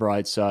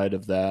bright side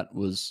of that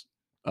was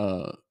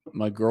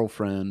my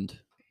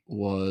girlfriend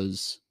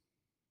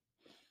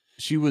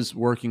she was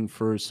working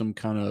for some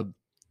kind of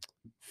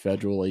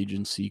federal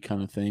agency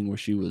kind of thing where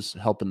she was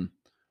helping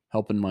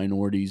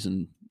minorities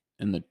in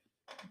the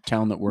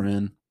town that we're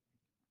in,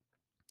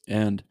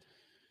 and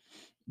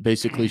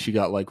basically she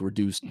got like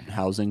reduced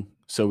housing.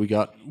 So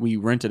we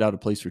rented out a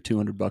place for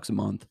 $200 a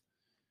month,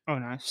 Oh,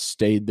 nice.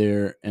 stayed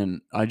there,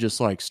 and I just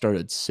like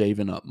started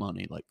saving up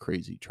money like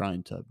crazy,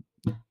 trying to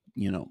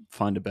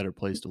find a better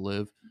place to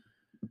live.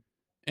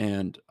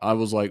 And I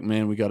was like,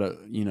 man, we gotta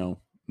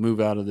move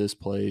out of this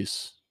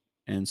place.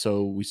 And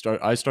so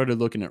I started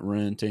looking at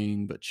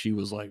renting, but she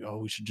was like, oh,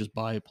 we should just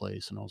buy a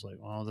place. And I was like,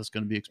 well, that's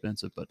going to be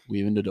expensive, but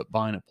we ended up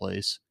buying a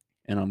place,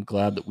 and I'm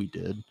glad that we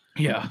did.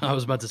 Yeah, I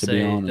was about to To be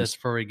say honest. that's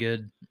pretty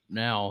good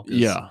now. 'cause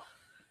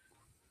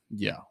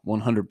Yeah,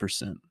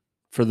 100%.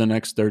 For the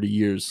next 30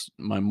 years,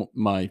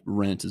 my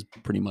rent is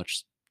pretty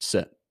much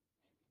set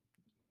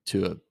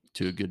to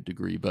a good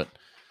degree. But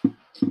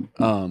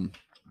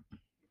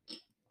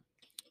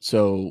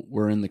so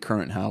we're in the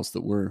current house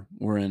that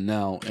we're in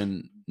now,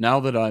 and now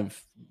that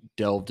I've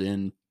delved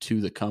into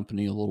the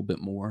company a little bit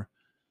more,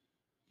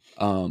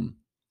 I'm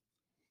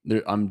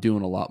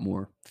doing a lot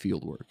more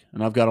field work,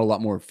 and I've got a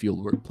lot more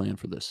field work planned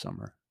for this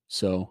summer.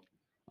 So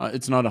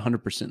it's not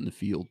 100% in the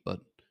field,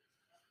 but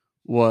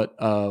what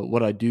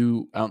I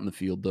do out in the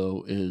field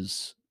though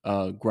is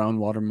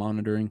groundwater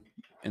monitoring,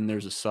 and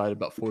there's a site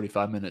about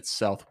 45 minutes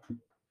south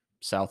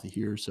of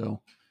here,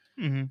 so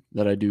Mm-hmm.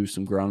 that I do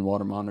some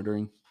groundwater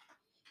monitoring.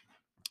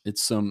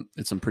 It's some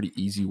pretty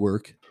easy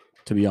work,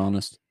 to be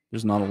honest.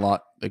 There's not a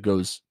lot that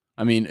goes.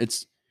 I mean,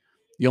 it's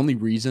the only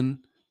reason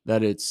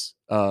that it's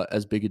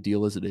as big a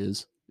deal as it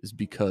is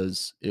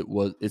because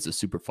it's a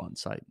super fun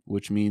site,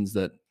 which means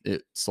that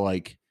it's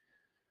like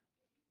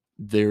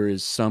there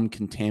is some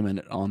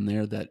contaminant on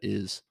there that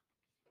is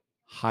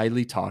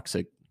highly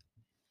toxic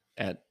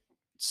at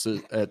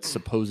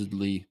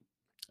supposedly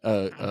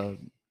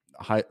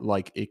high,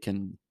 like it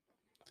can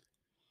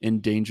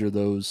endanger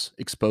those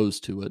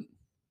exposed to it.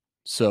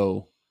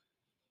 So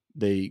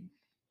the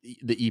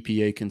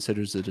EPA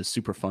considers it a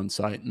super fun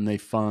site, and they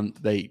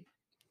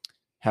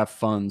have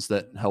funds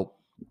that help.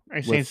 Are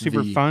you saying with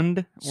super the fund?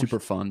 Or Super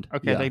fund.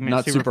 Okay, Yeah, they meant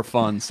not super- super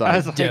fun I site.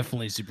 was like,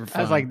 Definitely super fun.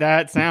 I was like,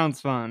 that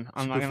sounds fun.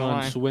 I'm not Super gonna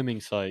fun lie.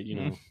 swimming site.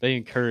 They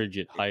encourage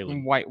it highly.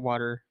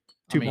 Whitewater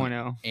I mean,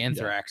 2.0.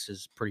 Anthrax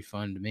is pretty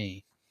fun to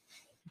me.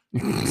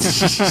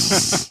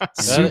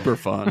 Super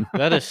fun.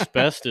 That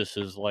asbestos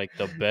is like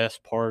the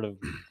best part of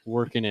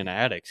working in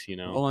attics.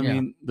 Well, I Yeah.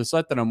 mean, the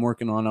site that I'm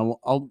working on,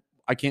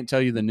 I can't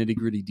tell you the nitty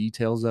gritty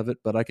details of it,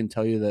 but I can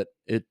tell you that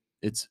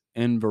it's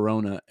in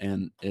Verona,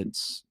 and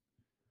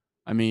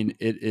I mean,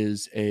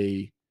 it's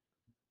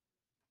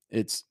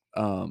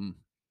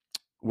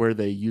where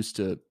they used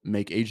to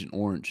make Agent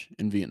Orange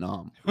in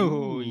Vietnam.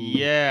 Oh Ooh.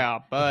 yeah,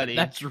 buddy.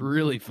 That's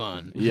really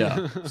fun.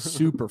 Yeah,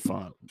 super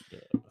fun.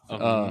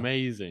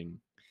 Amazing.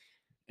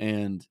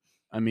 And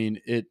I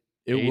mean, it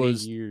 80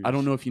 was. years. I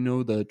don't know if you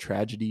know the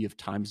tragedy of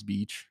Times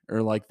Beach,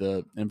 or like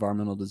the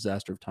environmental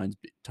disaster of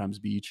Times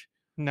Beach,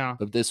 no.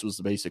 but this was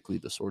basically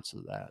the sorts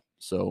of that.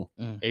 So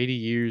 80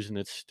 years and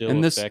it's still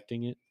And this-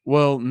 affecting it.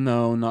 well,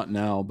 no, not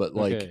now, but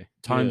like Okay,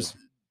 times.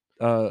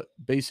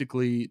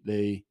 Basically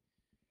they.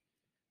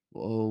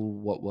 Oh,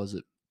 what was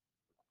it?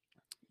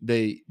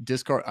 They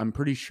discard. I'm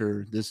pretty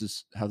sure this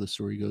is how the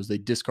story goes. They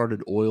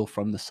discarded oil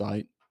from the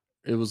site.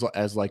 It was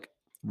as like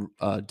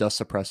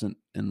dust suppressant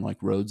in like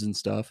roads and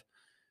stuff.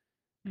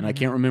 And I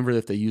can't remember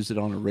if they used it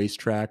on a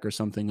racetrack or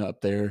something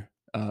up there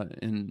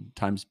in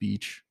Times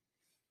Beach.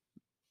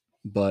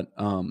 But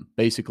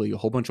basically, a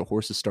whole bunch of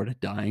horses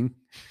started dying,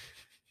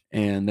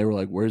 and they were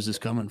like, "Where's this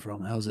coming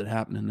from? How's it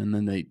happening?" And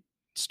then they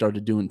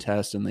started doing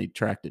tests, and they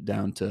tracked it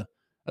down to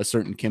a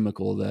certain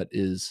chemical that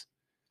is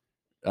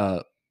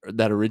that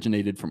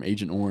originated from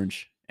Agent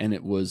Orange, and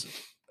it was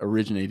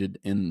originated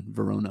in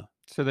Verona.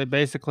 So they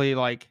basically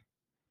like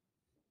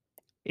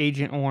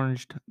Agent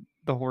Oranged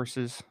the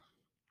horses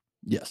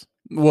Yes.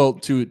 Well,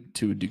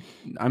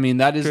 I mean,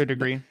 that is to a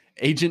degree.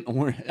 Agent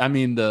Orange. I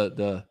mean,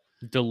 the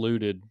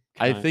Diluted.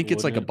 I think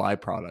it's like a wouldn't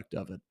it? byproduct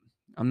of it.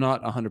 I'm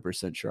not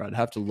 100% sure. I'd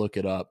have to look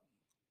it up.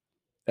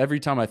 Every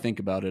time I think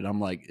about it, I'm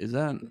like, is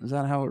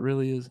that how it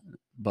really is?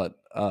 But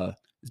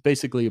it's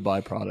basically a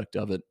byproduct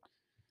of it,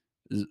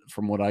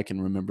 from what I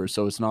can remember.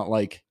 So it's not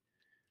like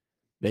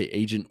they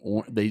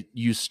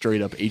use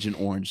straight up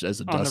Agent Orange as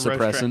a On dust the road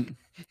track. suppressant.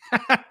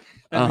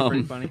 That'd be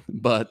pretty funny.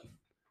 But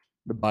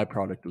the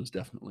byproduct was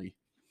definitely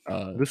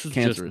This is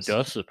cancerous,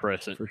 just dust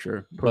suppressant. for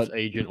sure. Plus But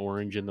Agent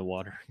Orange in the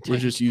water. we're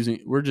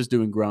just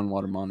doing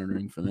groundwater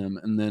monitoring for them,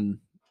 and then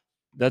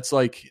that's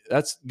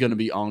going to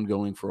be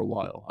ongoing for a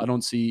while. I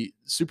don't see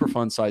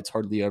Superfund sites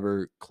hardly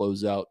ever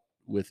close out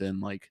within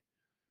like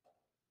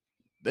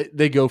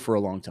they go for a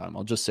long time.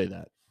 I'll just say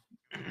that.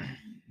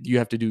 You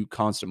have to do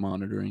constant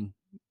monitoring,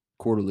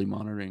 quarterly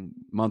monitoring,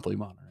 monthly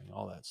monitoring,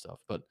 all that stuff.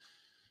 But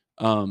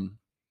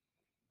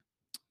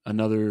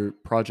another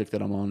project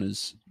that I'm on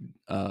is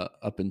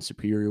up in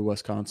Superior,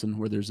 Wisconsin,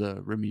 where there's a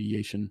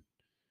remediation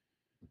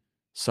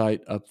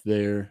site up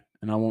there.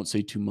 And I won't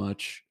say too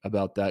much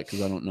about that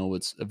because I don't know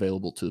what's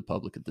available to the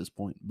public at this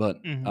point. But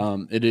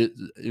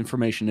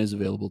information is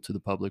available to the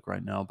public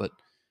right now. But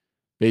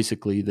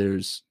basically,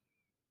 there's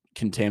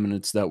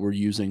contaminants that we're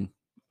using,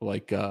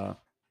 like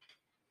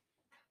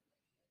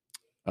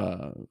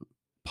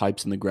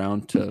pipes in the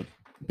ground to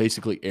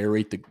basically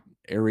aerate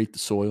the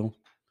soil.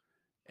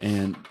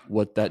 And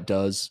what that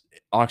does,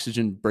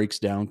 oxygen breaks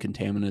down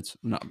contaminants,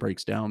 not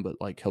breaks down, but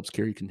like helps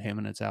carry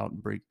contaminants out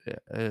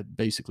and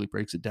basically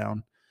breaks it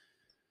down.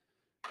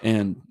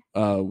 And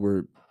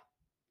we're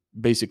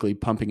basically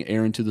pumping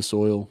air into the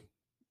soil,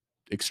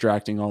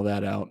 extracting all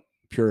that out,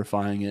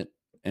 purifying it,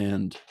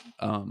 and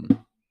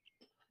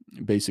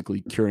basically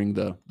curing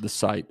the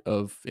site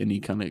of any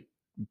kind of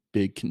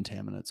big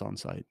contaminants on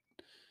site.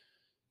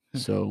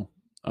 So,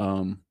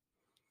 and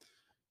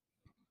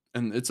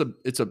it's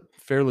a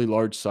fairly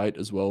large site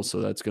as well, so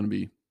that's going to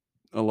be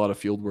a lot of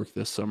field work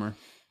this summer.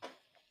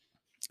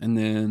 And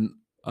then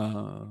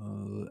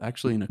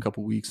actually in a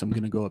couple weeks, I'm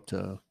going to go up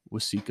to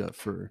Waseca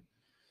for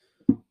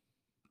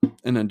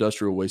an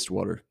industrial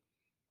wastewater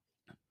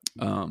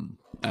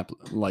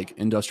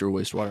industrial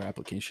wastewater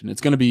application.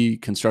 It's going to be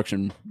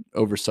construction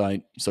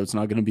oversight, so it's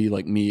not going to be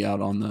like me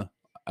out on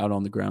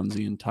the grounds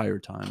the entire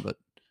time, but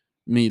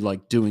me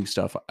like doing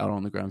stuff out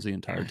on the grounds the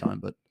entire time.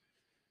 But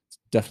it's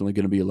definitely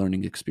going to be a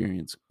learning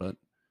experience. But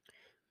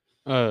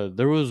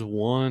there was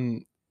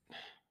one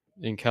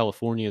in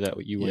California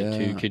that you went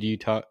to. Yeah. Could you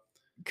talk?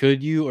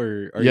 Could you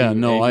or are yeah, you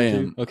no, I able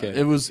to? am. Okay.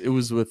 It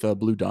was with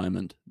Blue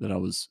Diamond that I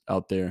was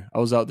out there. I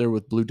was out there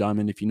with Blue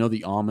Diamond. If you know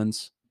the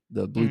almonds,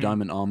 the Blue Mhm.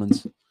 Diamond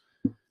almonds,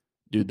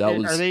 dude, that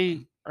was.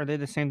 Are they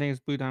the same thing as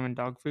Blue Diamond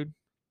dog food?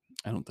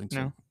 I don't think so.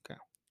 No. Okay.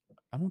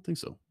 I don't think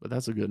so. But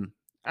that's a good one.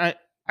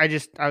 I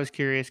was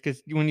curious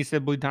because when you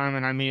said Blue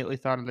Diamond, I immediately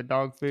thought of the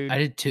dog food. I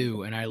did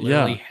too, and I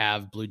literally Yeah.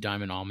 have Blue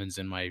Diamond almonds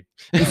in my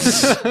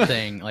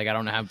thing. Like I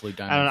don't have Blue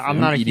Diamond. don't know, I'm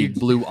food. not a eating huge-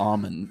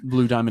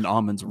 Blue Diamond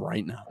almonds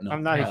right now. No,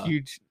 I'm not a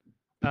huge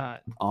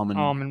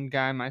almond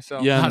guy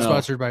myself. Yeah, Not no.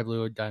 sponsored by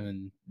Blue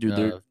Diamond, Dude,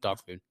 they're- dog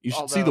food. You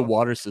should see the Although-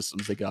 water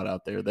systems they got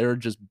out there. They're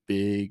just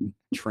big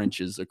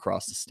trenches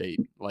across the state.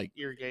 Like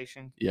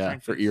Irrigation. Yeah,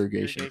 for trenches,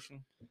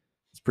 irrigation.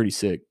 It's pretty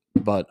sick.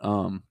 But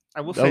I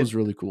will that say was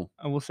really cool.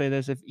 I will say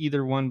this: if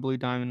either one Blue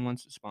Diamond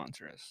wants to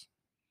sponsor us,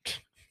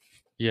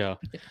 Yeah.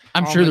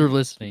 I'm sure Almond- they're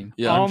listening.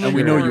 Yeah, Almond and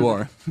we know or- you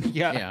are.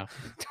 yeah, Yeah,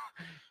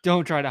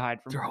 don't try to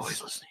hide from they're us.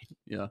 always listening.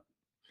 Yeah.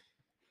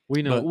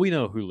 We know But- we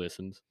know who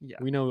listens. Yeah.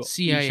 We know each of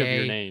CIA.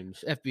 your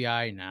names.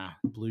 FBI, nah.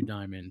 Blue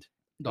Diamond.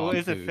 Dog Well,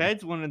 if the food.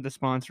 feds wanted to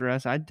sponsor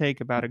us, I'd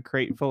take about a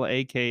crate full of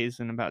AKs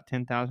and about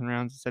 10,000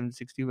 rounds of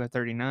 7.62 by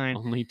 39,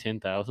 Only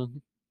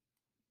 10,000.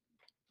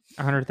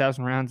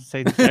 100,000 rounds of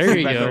There 7.62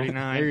 you by go.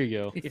 39. There you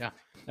go. Yeah.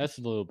 That's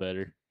a little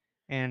better.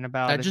 And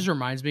about That just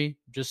reminds me.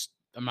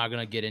 I'm not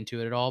gonna get into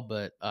it at all,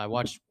 but I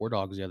watched War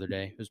Dogs the other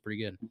day. It was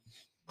pretty good.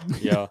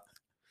 Yeah.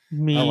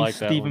 me, I like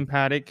that Stephen one.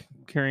 Paddock,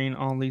 carrying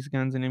all these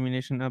guns and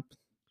ammunition up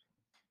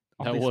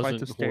all That these flights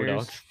wasn't of War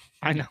stairs. Dogs.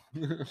 I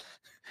know.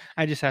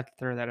 I just have to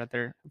throw that out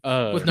there.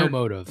 With no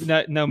motive,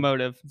 No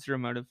motive, zero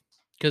motive.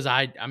 because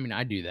I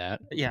do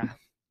that Yeah,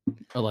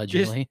 just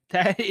allegedly.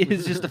 that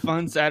is just a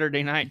fun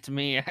Saturday night to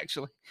me.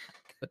 Actually,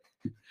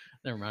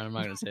 Never mind. I'm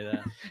not gonna say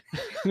that.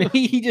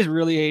 maybe he just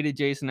really hated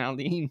Jason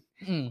Aldean.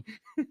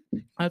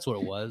 That's what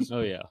it was.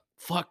 Oh yeah.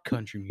 Fuck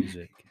country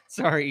music.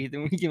 Sorry,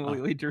 Ethan. We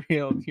completely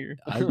derailed here.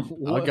 I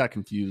What? got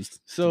confused. to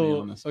be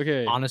So honest.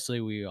 okay, Honestly,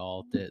 we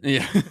all did.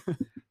 Yeah.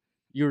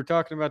 you were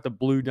talking about the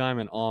Blue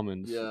Diamond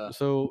almonds. Yeah.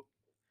 So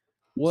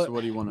what? So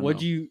what do you want to know?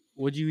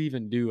 What'd you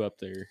even do up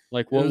there?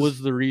 Like, what was- was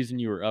the reason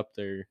you were up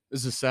there?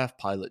 It's a SAF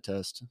pilot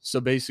test. So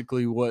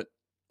basically, what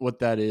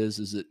that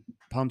is it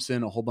pumps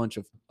in a whole bunch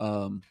of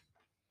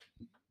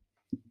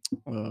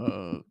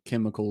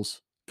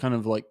chemicals, kind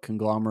of like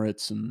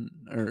conglomerates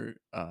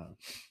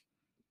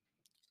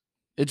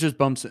it just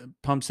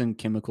pumps in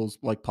chemicals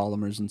like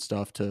polymers and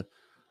stuff to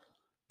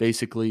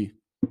basically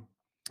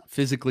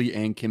physically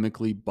and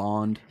chemically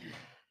bond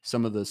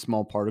some of the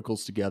small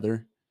particles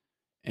together,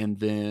 and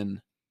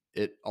then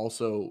it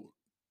also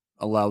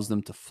allows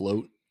them to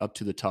float up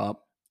to the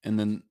top, and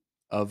then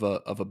of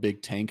a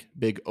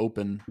big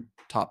open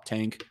top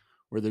tank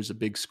where there's a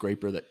big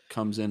scraper that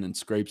comes in and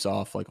scrapes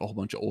off like a whole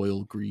bunch of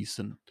oil, grease,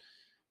 and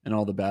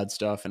all the bad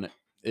stuff, and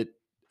it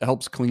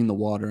helps clean the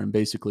water. And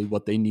basically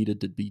what they needed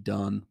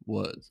done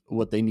was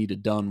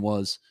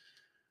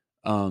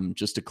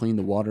just to clean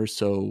the water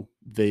so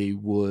they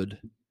would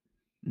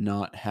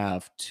not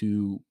have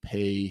to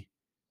pay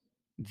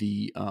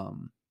the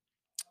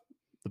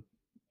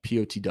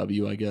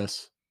POTW, I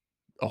guess,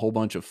 a whole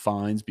bunch of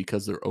fines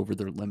because they're over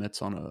their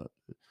limits on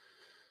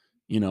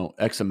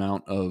X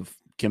amount of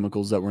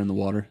chemicals that were in the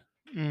water,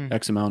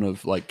 X amount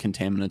of like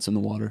contaminants in the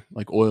water,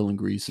 like oil and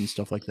grease and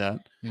stuff like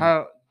that.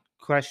 How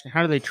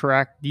do they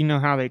track? Do you know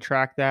how they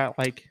track that?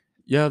 Like,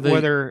 Yeah,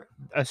 whether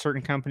a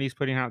certain company is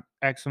putting out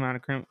X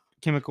amount of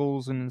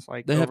chemicals, and it's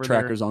like they have over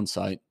trackers on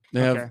site.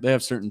 They Okay.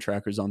 have certain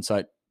trackers on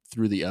site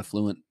through the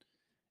effluent,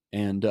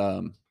 and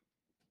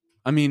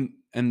I mean,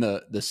 and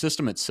the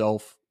system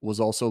itself was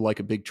also like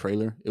a big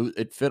trailer.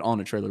 It fit on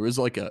a trailer. It was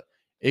like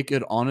it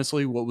could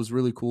honestly. What was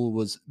really cool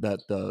was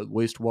that the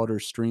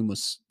wastewater stream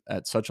was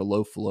at such a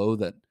low flow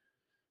that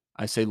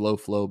I say low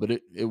flow, but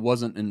it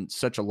wasn't in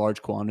such a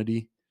large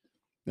quantity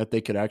that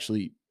they could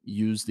actually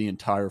use the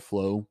entire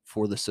flow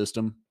for the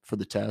system for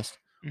the test,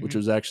 which Mhm.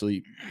 was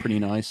actually pretty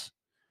nice.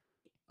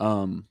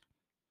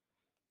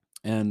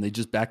 And they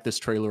just backed this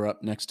trailer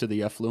up next to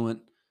the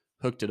effluent,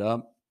 hooked it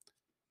up,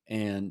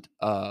 and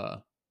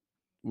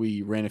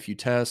we ran a few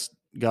tests,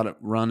 got it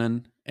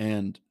running,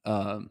 and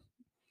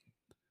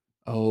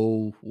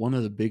one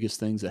of the biggest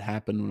things that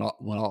happened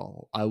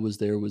when I was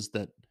there was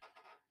that,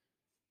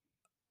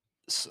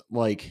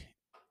 like,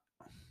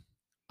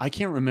 I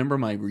can't remember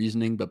my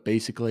reasoning, but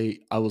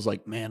basically I was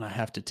like, man, I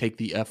have to take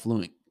the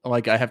effluent,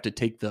 like I have to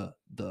take the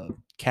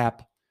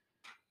cap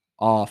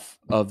off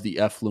of the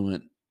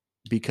effluent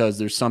because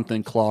there's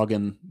something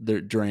clogging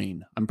the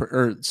drain.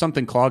 Or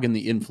something clogging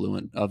the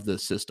influent of the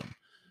system.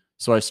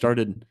 So I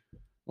started,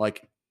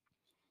 like,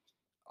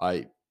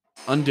 I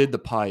undid the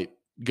pipe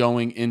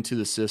going into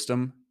the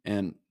system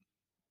and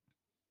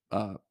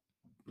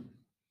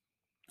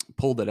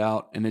pulled it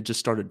out, and it just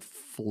started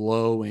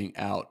flowing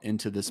out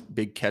into this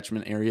big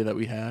catchment area that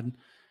we had.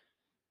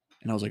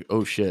 And I was like,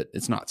 oh shit,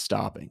 it's not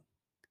stopping.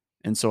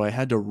 And so I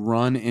had to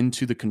run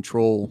into the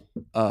control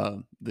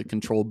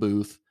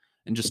booth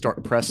and just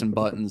start pressing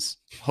buttons,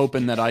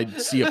 hoping that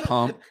I'd see a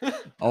pump.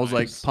 I was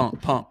like,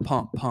 pump, pump,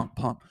 pump, pump,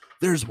 pump.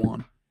 There's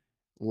one.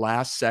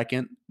 Last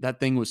second, that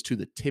thing was to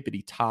the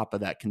tippity top of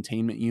that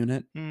containment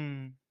unit,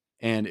 and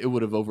it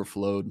would have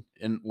overflowed.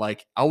 And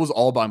like, I was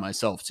all by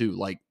myself too.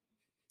 Like,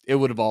 it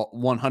would have all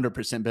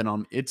 100% been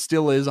on. It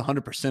still is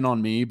 100%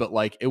 on me, but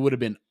like, it would have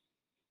been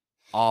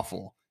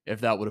awful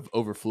if that would have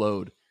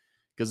overflowed,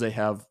 because they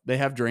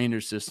have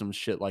drainage systems,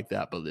 shit like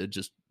that, but it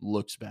just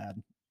looks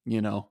bad,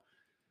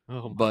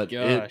 Oh my But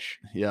gosh!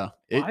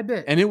 I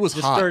bet and it was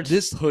Just hot.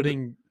 starts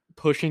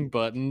pushing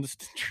buttons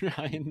to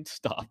try and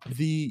stop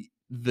it.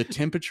 The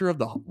temperature of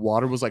the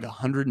water was like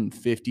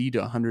 150 to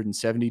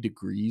 170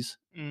 degrees.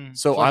 So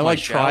It's like I my like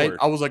tried. shower.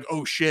 I was like,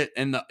 oh shit,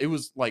 and it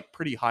was like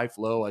pretty high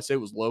flow. I say it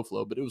was low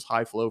flow, but it was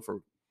high flow for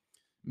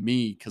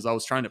me because I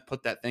was trying to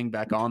put that thing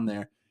back on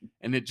there,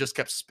 and it just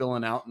kept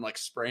spilling out and like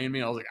spraying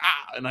me. I was like,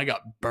 and I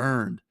got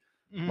burned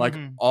like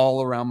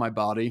all around my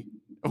body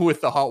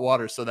with the hot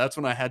water. So that's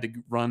when I had to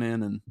run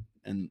in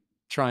and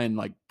try and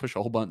like push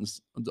a whole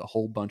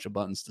bunch of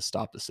buttons to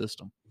stop the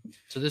system.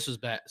 So this was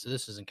bad. So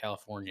this is in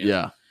California.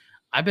 Yeah.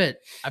 I bet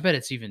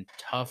it's even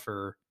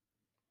tougher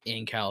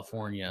in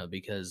California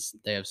because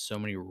they have so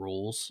many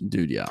rules.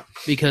 Dude, yeah.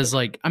 Because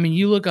like, I mean,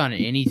 you look on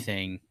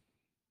anything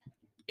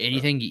you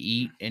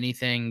eat,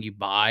 anything you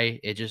buy,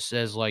 it just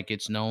says like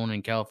it's known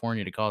in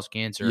California to cause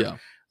cancer. Yeah.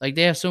 Like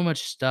they have so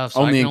much stuff.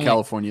 So Only I in can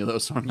California, though.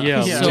 So I'm not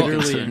Yeah, Yeah. So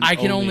literally. I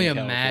can only in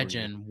California.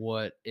 imagine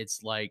what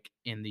it's like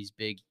in these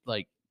big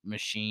like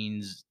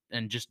machines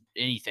and just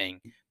anything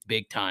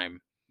big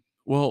time.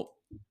 Well,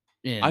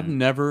 In I've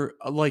never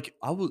like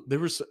there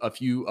was a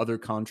few other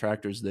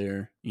contractors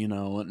there,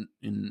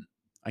 and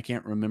I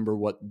can't remember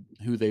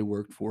who they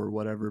worked for or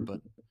whatever,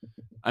 but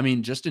I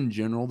mean, just in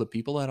general, the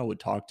people that I would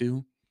talk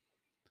to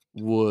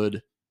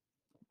would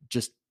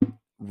just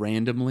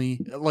randomly,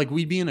 like,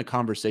 we'd be in a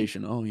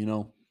conversation.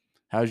 Oh,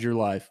 how's your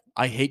life?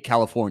 I hate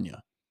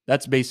California.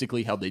 That's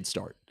basically how they'd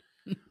start.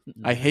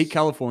 I hate Nice.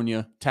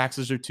 California.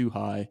 Taxes are too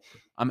high.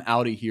 I'm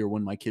out of here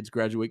when my kids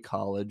graduate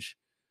college.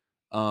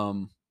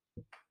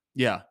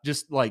 Yeah,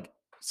 just like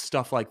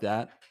stuff like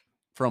that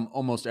from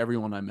almost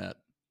everyone I met.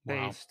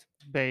 Wow.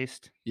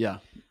 Based. Yeah.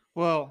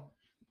 Well,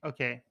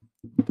 okay.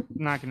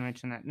 Not gonna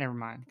mention that. Never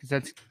mind, because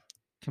that's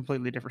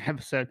completely different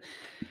episode.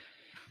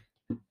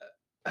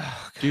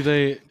 Oh, Do God.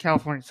 they?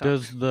 California sucks.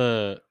 Does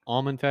the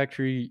almond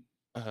factory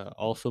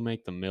also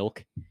make the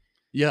milk?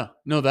 Yeah.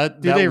 No,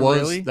 that Do they was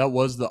really? that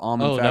was the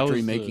almond that factory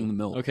was making the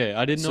milk. Okay,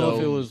 I didn't know if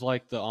it So- was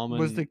like the almond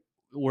Was the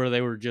where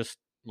they were just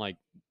like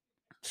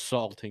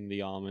salting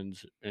the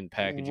almonds and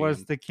packaging was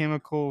them. the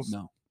chemicals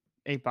No.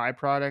 a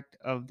byproduct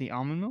of the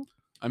almond milk?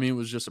 I mean, it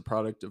was just a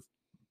product of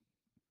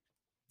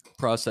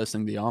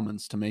processing the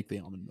almonds to make the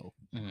almond milk.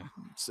 Mm.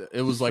 So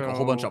it was like a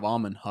whole bunch So- of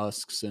almond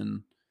husks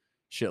and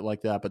shit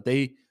like that. But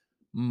they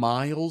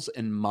miles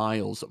and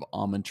miles of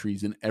almond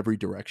trees in every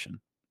direction.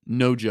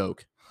 No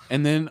joke.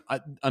 And then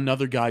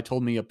another guy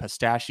told me a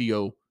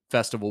pistachio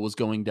festival was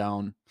going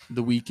down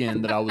the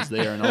weekend that I was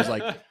there, and I was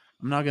like,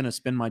 I'm not gonna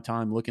spend my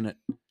time looking at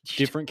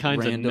Different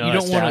kinds Random of You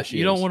nuts. don't want to.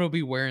 You don't pistachios. want to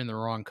be wearing the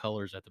wrong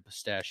colors at the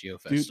pistachio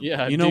festival.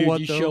 Yeah, You know dude, what,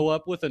 you though? show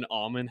up with an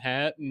almond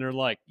hat and they're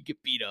like, You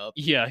get beat up.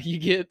 yeah, you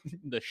get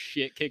the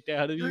shit kicked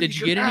out of you. Did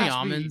you your get any ass beat.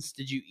 almonds?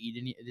 Did you eat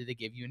any? Did they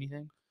give you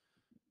anything?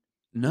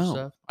 no.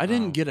 stuff? I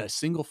didn't Oh. get a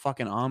single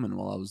fucking almond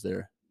while I was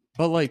there.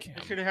 But like, Damn.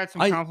 I should have had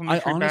some I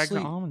complimentary bags of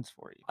honestly- almonds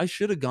for you. I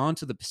should have gone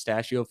to the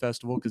pistachio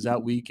festival because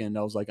that weekend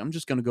I was like, I'm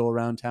just gonna go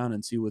around town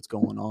and see what's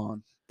going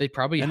on. They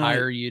probably And I-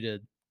 hire you to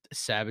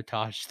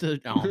sabotage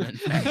the almond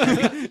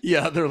factory.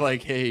 Yeah, they're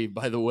like, hey,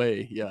 by the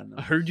way, yeah. No.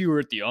 I heard you were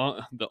at the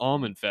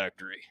almond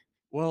factory.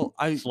 Well,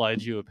 I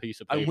Slides you a piece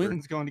of I paper. went-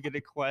 Ethan's going to get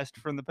a quest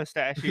from the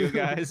pistachio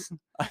guys.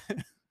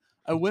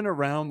 I went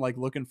around like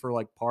looking for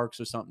like parks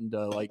or something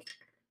to like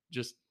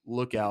just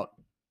look,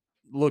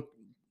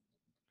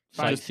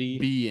 just Sightsee.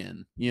 be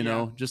in,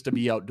 Yeah. just to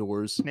be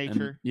outdoors. and,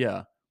 Nature.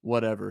 yeah,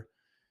 whatever.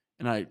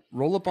 And I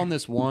roll up on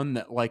this one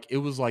that like it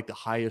was like the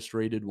highest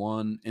rated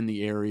one in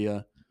the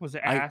area. Was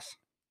it I- ass?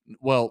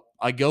 Well,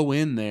 I go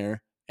in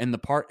there and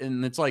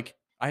and it's like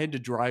I had to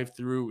drive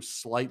through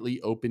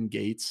slightly open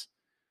gates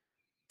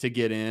to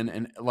get in,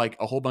 and like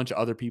a whole bunch of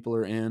other people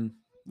are in.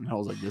 And I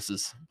was like, this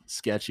is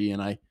sketchy.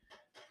 And I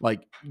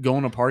like go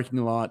in a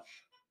parking lot.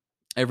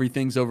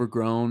 Everything's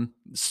overgrown.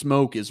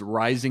 Smoke is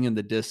rising in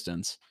the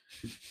distance.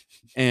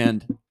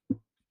 And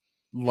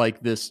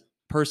like this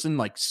person,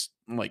 like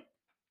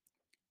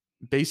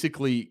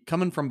basically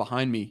coming from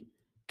behind me,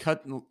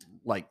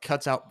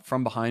 cuts out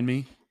from behind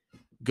me,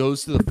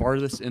 goes to the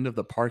farthest end of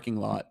the parking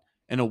lot,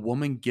 and a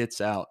woman gets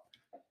out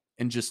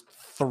and just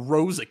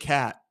throws a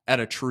cat at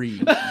a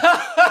tree.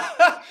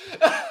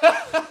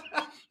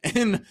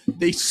 And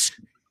they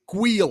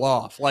squeal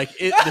off like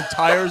the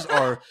tires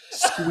are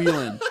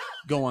squealing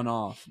going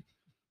off.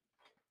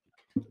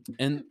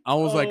 And I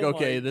was like, Oh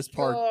okay, my this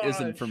park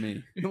isn't for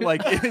me.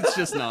 Like, it's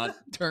just not.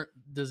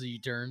 Does he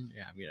turn?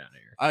 Yeah, get out of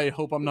here. I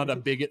hope I'm not a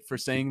bigot for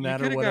saying You that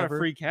could or have got a whatever.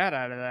 free cat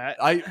out of that.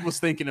 I was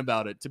thinking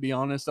about it. To be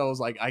honest, I was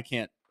like, I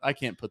can't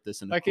put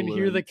this in. I can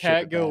hear the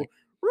cat go.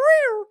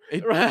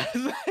 It,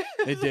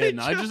 it did.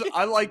 And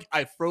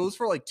I froze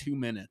for like 2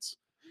 minutes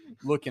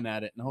looking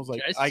at it, and I was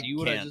like, Did I I see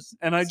what I can't. just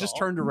And I just saw?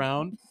 turned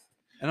around,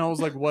 and I was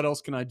like, what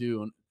else can I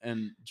do?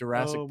 And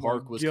Jurassic Oh my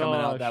Park was coming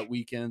out gosh. that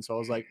weekend, so I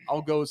was like,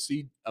 I'll go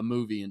see a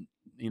movie in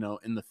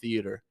the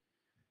theater.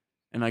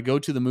 And I go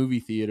to the movie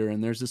theater,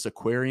 and there's this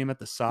aquarium at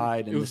the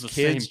side, It and was this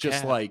the same kid's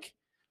just cat. like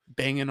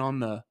banging on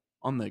the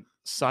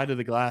side of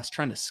the glass,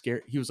 trying to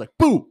scare. He was like,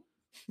 "Boo,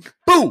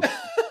 boo,"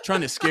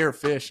 trying to scare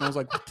fish, and I was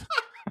like,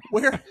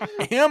 "Where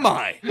am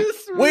I?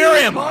 Where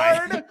am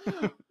I?"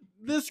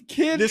 This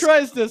kid This-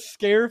 tries to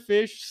scare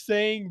fish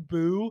saying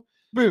boo.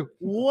 Boo.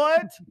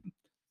 What?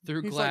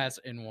 Through He's like- glass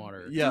and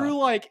water. Yeah, Through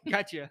like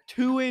Gotcha.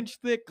 2-inch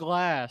thick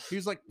glass. he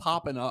was like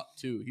popping up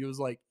too. He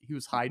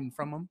was hiding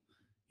from him.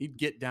 He'd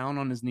get down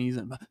on his knees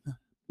and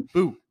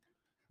boo,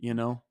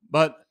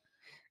 But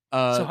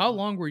So how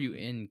long were you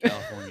in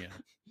California?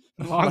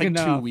 Long like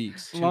enough. 2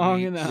 weeks. Long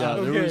weeks. enough. Yeah,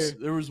 Okay.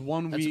 there was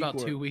 1 That's week. about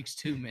where- 2 weeks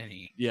too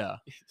many. Yeah,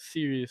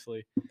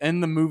 Seriously.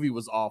 and the movie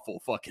was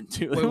awful, fucking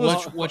too. Wait, It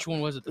was, which one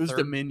was it? it The was third?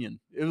 Dominion.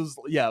 It was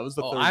it was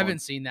the Oh, third I haven't one.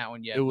 seen that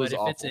one yet. It was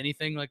but if it's awful.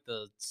 anything like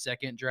the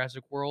second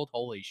Jurassic World,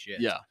 holy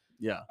shit. Yeah,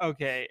 yeah.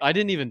 Okay. I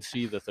didn't even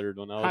see the third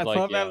one. I was I like,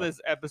 love yeah. how this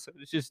episode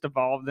has just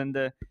evolved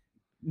into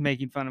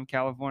making fun of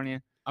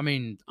California. I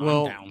mean,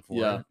 Well, I'm down for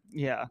yeah. it.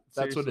 Yeah.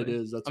 That's what it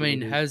seriously. is. That's I what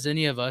mean, it is. has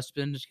any of us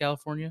been to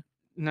California?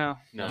 No.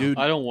 No, Dude.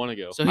 I don't want to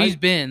go. So he's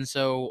been.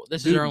 So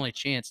this is Dude. our only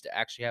chance to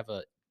actually have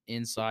a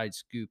inside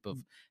scoop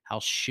of how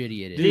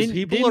shitty it is. Dude, Didn't-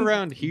 people didn't-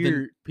 around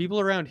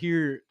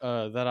here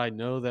that I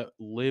know that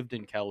lived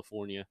in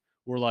California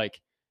were like,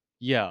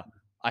 "Yeah,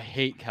 I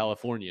hate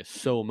California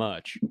so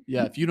much."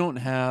 Yeah, if you don't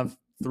have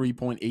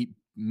 $3.8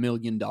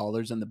 million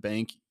in the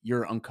bank,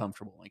 you're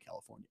uncomfortable in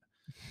California.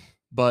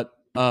 But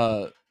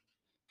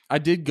I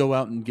did go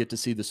out and get to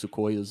see the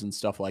sequoias and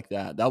stuff like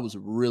that. That was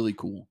really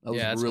cool. That was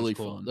that sounds really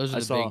cool. fun. Those are I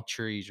the saw, big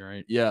trees,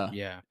 right? Yeah,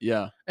 Yeah.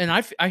 yeah. And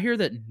I hear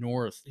that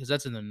north, because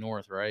that's in the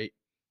north, right?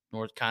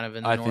 North, kind of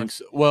in the I north. think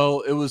so. Well,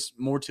 it was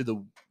more to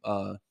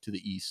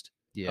the east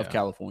Yeah. of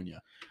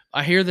California.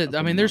 I hear that. Up I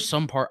in mean, the there's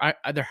some part.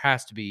 There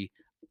has to be.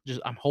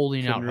 Just I'm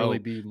holding out Couldn't really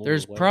hope. be more.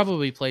 There's west.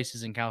 probably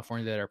places in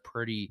California that are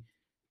pretty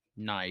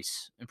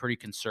nice and pretty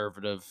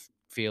conservative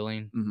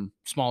feeling. Mhm.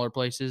 Smaller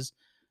places,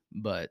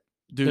 but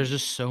Dude, there's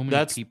just so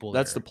many people.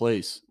 That's the there.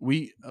 place.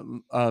 We,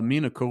 me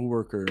and a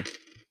coworker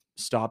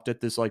stopped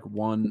at this like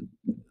one.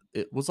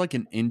 It was like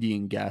an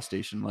Indian gas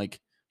station,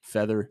 like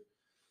Feather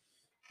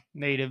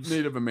Natives.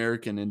 Native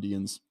American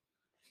Indians,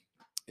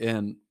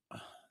 and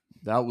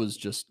that was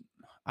just.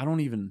 I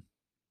don't even.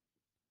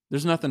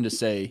 There's nothing to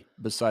say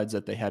besides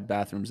that they had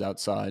bathrooms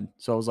outside.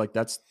 So I was like,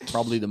 that's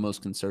probably the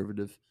most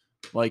conservative.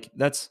 Like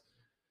that's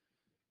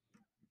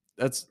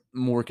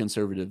more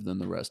conservative than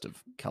the rest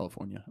of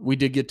California. We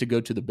did get to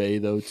go to the Bay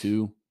though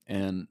too,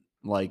 and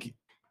like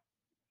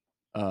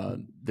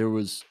there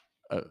was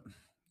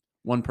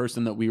one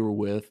person that we were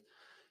with.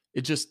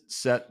 It just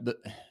set the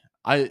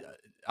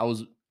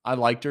I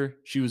liked her.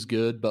 She was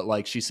good, but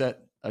like she set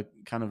a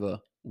kind of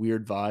a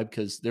weird vibe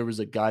because there was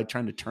a guy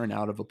trying to turn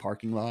out of a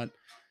parking lot.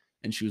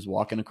 And she was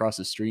walking across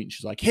the street and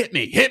she's like, hit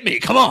me,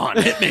 come on,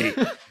 hit me.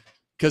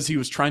 Because he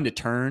was trying to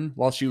turn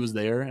while she was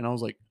there. And I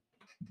was like,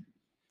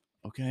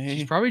 okay.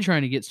 She's probably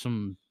trying to get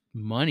some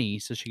money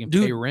so she can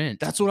Dude, pay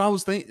rent. That's what I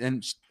was thinking.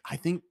 And I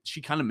think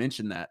she kind of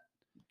mentioned that.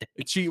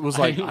 She was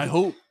like, I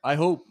hope,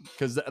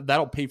 because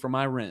that'll pay for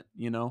my rent,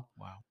 you know?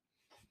 Wow.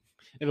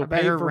 It'll I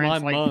bet pay her for my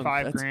rent's like month.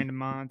 $5,000 a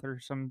month or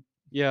some.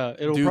 Yeah,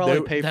 it'll Dude, probably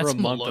they- pay for that's a on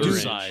the month. low of rent.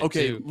 side.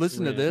 Okay, too.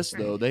 listen to Rent. this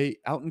though. They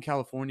out in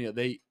California,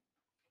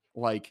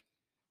 like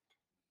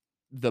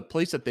the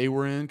place that they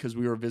were in, because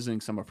we were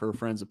visiting some of her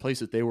friends, the place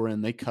that they were in,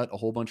 they cut a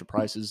whole bunch of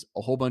prices,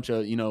 a whole bunch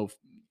of,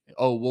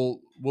 oh, we'll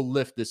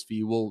lift this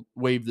fee, we'll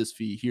waive this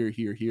fee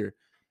here.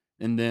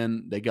 And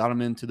then they got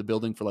them into the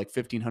building for like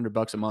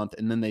 $1,500 a month.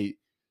 And then they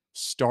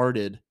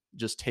started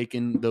just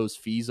taking those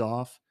fees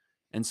off.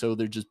 And so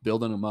they're just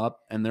building them up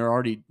and they're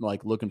already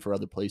like looking for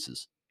other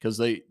places because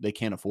they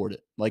can't afford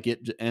it. Like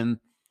it. And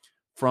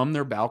from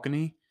their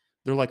balcony,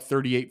 they're like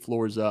 38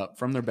 floors up.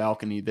 From their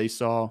balcony, they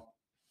saw,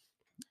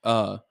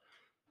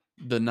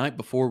 the night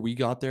before we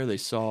got there, they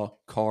saw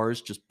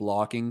cars just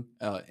blocking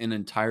an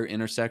entire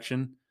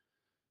intersection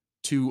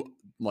to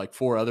like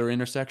 4 other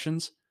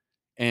intersections.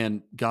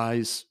 And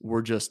guys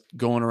were just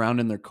going around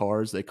in their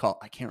cars. I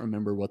can't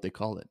remember what they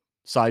call it,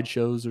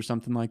 sideshows or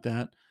something like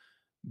that.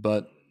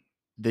 But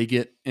they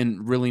get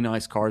in really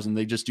nice cars and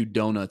they just do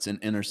donuts in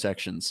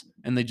intersections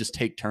and they just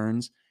take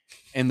turns.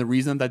 And the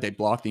reason that they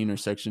block the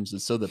intersections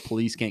is so the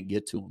police can't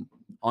get to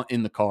them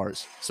in the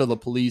cars. So the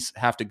police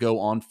have to go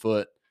on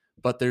foot.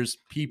 But there's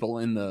people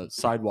in the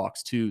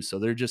sidewalks too. So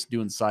they're just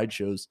doing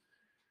sideshows,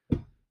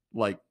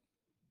 like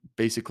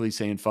basically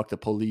saying, fuck the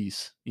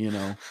police,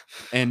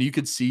 and you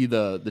could see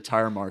the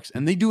tire marks.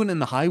 And they do it in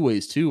the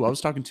highways too. I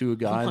was talking to a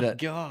guy that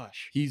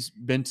Gosh. he's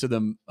been to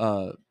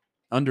the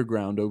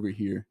underground over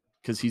here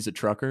because he's a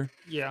trucker.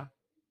 Yeah.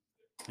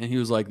 And he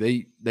was like,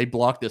 they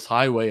blocked this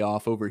highway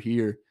off over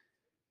here.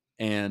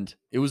 And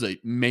it was a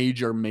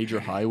major, major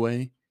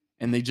highway.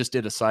 And they just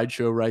did a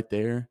sideshow right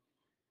there.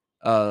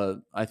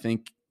 I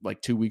think like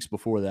 2 weeks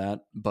before that.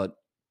 But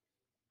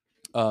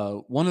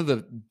one of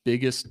the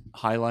biggest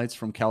highlights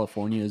from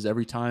California is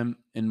every time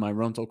in my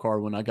rental car,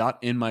 when I got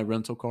in my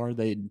rental car,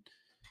 they'd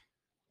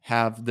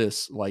have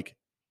this like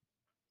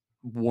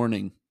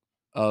warning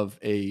of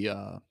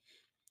a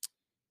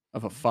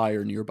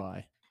fire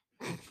nearby.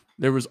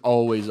 There was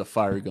always a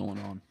fire going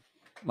on.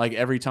 Like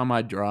every time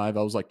I drive,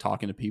 I was like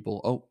talking to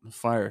people. Oh,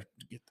 fire!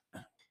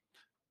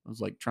 I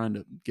was like trying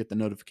to get the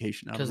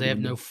notification out Because of the they have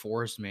window. no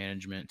forest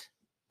management.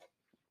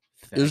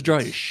 It was dry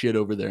as Faggots. shit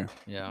over there.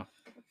 Yeah.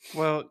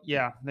 Well,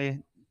 yeah,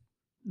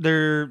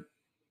 their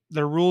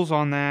rules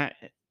on that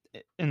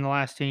in the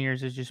last 10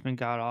 years has just been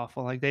god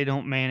awful. Like they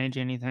don't manage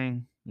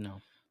anything. No.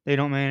 They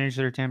don't manage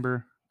their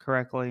timber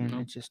correctly, and No.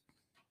 it's just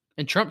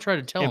And Trump tried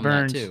to tell it him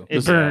burns. that too. It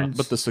The- burns.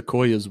 But the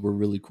sequoias were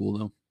really cool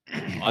though.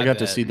 I got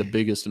to bet. see the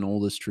biggest and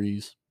oldest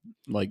trees.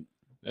 Like,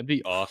 That'd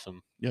be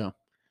awesome.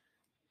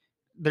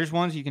 there's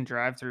ones you can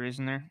drive through,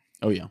 isn't there?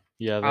 oh yeah,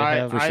 Yeah, they I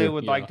have. sure.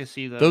 would like to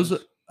see those.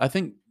 those. I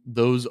think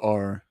those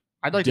are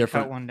I'd like to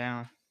different. cut one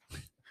down.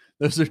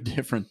 Those are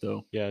different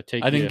though. Yeah,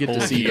 take. I didn't you a get to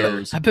whole see year.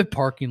 those. I bet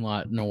parking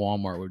lot in a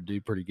Walmart would do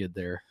pretty good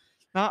there.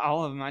 Not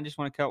all of them. I just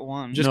want to cut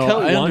one. Just No,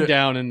 cut I one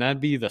down, and that'd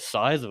be the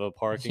size of a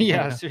parking.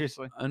 yeah, lot.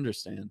 seriously. I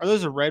understand. Are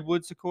those a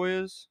redwood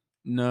sequoias?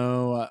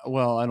 No,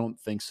 well, I don't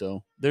think so.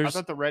 I There's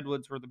thought the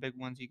redwoods were the big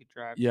ones you could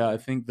drive. yeah, I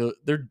through. think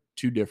they're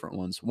two different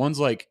ones. One's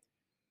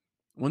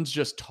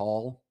just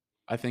tall.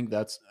 I think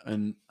that's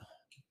and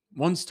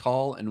one's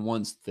tall and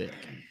one's thick.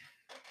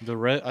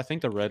 I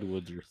think the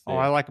redwoods are thick. Oh,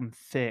 I like them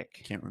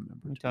thick. Can't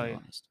remember me to tell be you.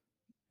 honest.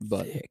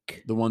 But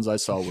Thick. the ones I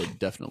saw were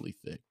definitely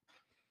thick.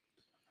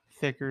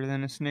 Thicker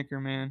than a Snicker,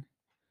 man.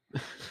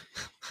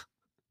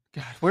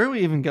 God, where are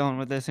we even going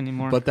with this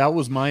anymore? But that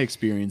was my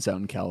experience out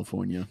in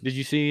California. Did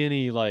you see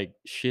any like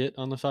shit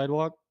on the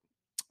sidewalk?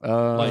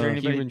 Was like there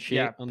human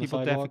shit on the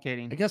people sidewalk?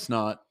 defecating? I guess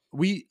not.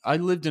 I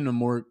lived in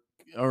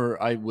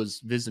I was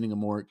visiting a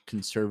more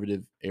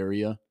conservative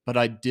area, but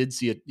I did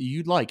see it.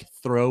 You'd like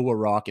throw a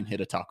rock and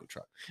hit a taco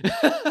truck.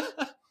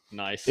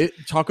 Nice.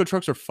 Taco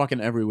trucks are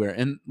fucking everywhere.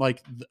 And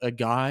like a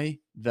guy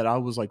that I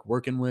was like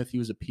working with, he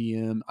was a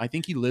PM. I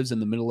think he lives in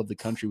the middle of the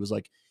country, was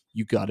like,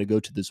 you got to go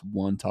to this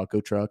one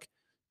taco truck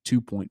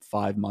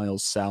 2.5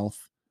 miles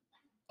south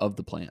of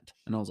the plant.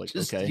 And I was like,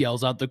 Just okay.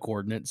 yells out the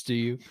coordinates to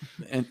you.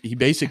 And he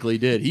basically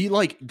did. He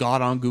like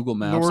got on Google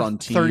Maps North on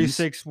Teams.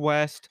 36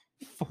 west,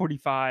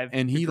 45.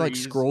 And he like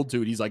degrees. scrolled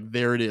to it. He's like,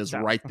 there it is,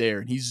 South. right there.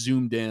 And he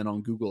zoomed in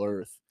on Google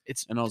Earth.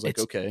 And I was like,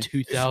 okay.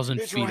 2,000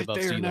 It's feet right above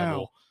there sea now.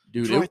 level.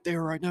 Dude, It's right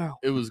there right now.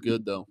 it was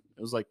good though.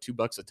 It was like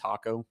 $2 a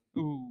taco.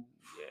 Ooh,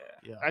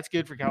 Yeah. that's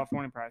good for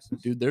California prices.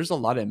 Dude, there's a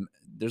lot of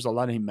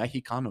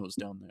Mexicanos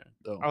down there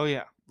though. Oh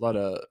yeah, A lot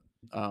of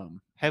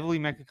heavily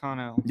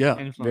Mexicano. Yeah,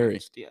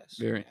 influenced. Yes,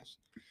 very. yes.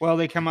 Well,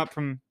 they come up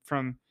from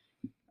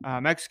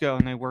Mexico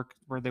and they work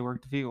the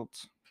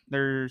fields.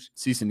 There's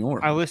Si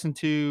senor. I listened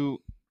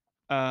to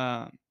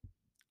I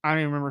don't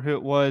even remember who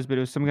it was, but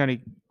it was some kind of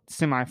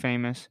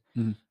semi-famous.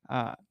 Mhm.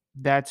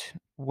 That's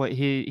what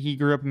he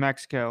grew up in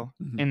Mexico,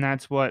 Mhm. and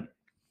that's what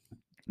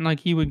like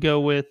he would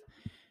go with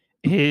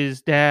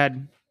his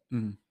dad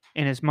Mhm.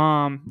 and his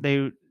mom.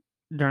 They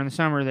during the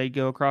summer they'd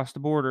go across the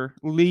border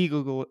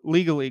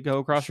legally go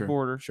across the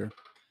border Sure.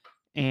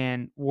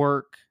 and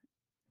work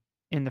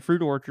in the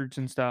fruit orchards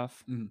and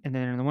stuff. Mhm. And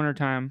then in the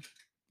wintertime,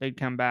 they'd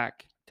come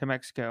back to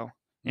Mexico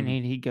and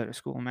Mhm. he'd go to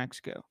school in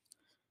Mexico,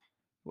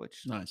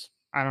 which Nice.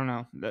 I don't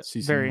know. That's Si,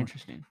 very senor.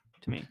 interesting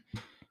to me.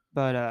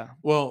 But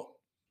Well,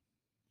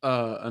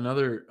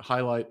 another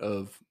highlight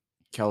of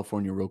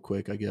California real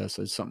quick, I guess,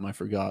 is something I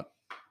forgot.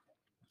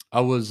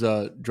 I was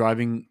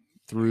driving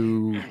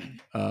through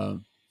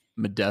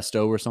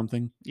Modesto or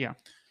something. Yeah.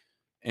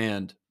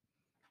 And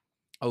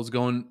I was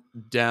going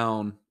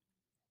down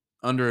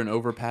under an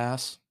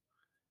overpass,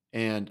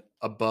 and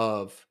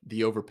above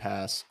the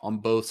overpass on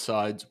both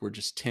sides were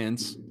just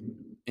tents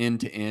end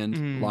to end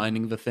Mm.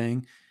 lining the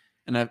thing.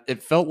 And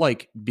it felt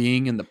like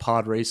being in the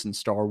pod race in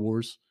Star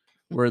Wars,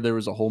 where there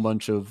was a whole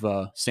bunch of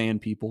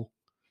sand people.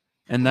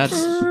 And that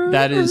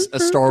is a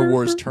Star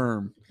Wars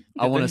term.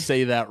 I want to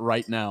say that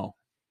right now.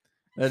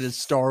 That is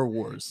Star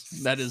Wars.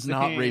 That is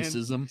not Sand.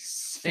 racism.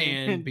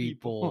 Sand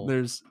people.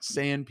 There's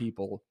sand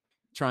people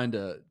trying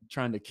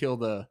to kill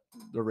the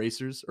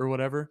racers or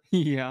whatever.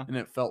 yeah, And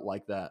it felt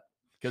like that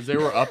because they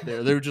were up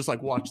there. They were just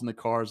like watching the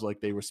cars like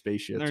they were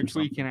spaceships. they're or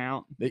something. tweaking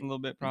out They- a little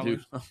bit, probably.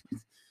 Dude.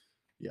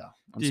 Yeah,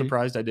 I'm Dude.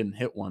 surprised I didn't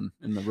hit one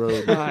in the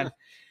road. God,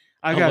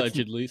 I've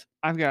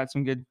got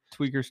some good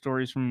tweaker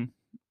stories from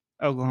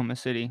Oklahoma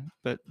City,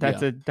 but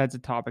that's a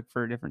topic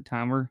for a different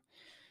time. We're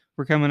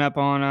coming up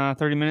on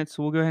 30 minutes,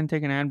 so we'll go ahead and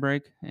take an ad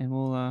break, and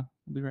we'll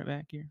be right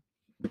back here.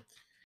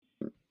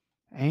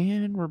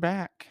 And we're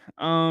back.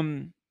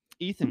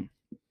 Ethan,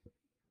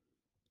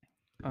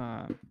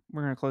 we're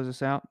gonna close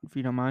this out if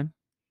you don't mind.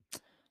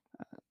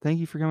 Thank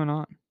you for coming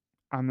on.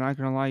 I'm not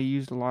gonna lie, you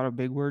used a lot of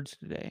big words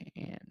today,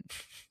 and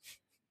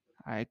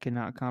I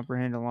cannot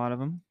comprehend a lot of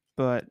them.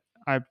 But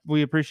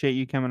we appreciate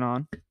you coming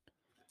on.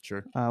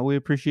 Sure. We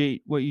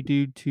appreciate what you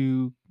do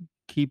to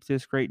keep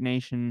this great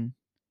nation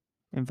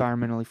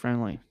environmentally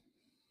friendly.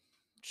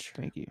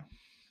 Thank you.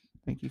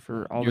 Thank you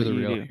for all You're that the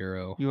you real do.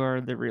 hero, You are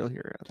the real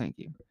hero. Thank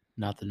you,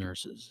 not the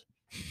nurses.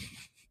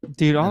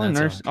 dude. All And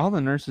the that's all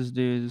the nurses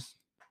do is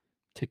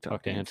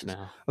TikTok dance dances.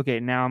 now. Okay,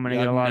 now I'm gonna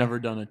Yeah, get a I've lot never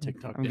of. done a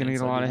TikTok. I'm gonna dance.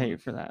 get a I lot do of one.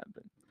 hate for that.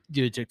 But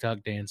Do a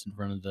TikTok dance in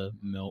front of the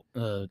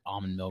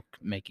almond milk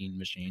making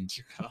machines.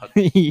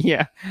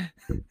 yeah,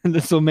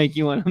 this will make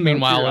you want to.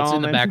 Meanwhile, it's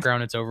in the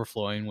background. It's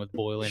overflowing with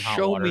boiling hot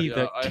Show water. me Yeah,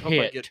 the I hope I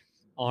tit get-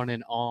 on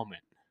an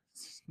almond.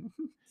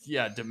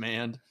 Yeah,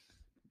 demand.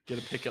 Get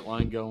a picket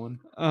line going.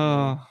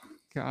 Oh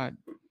God.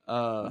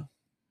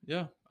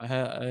 Yeah,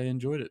 I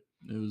enjoyed it.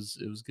 It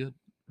was good.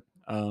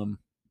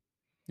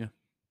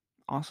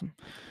 Awesome.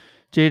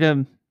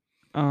 Jada,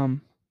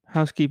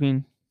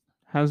 housekeeping.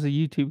 How's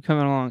the YouTube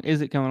coming along?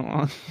 Is it coming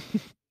along?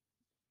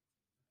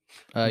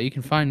 You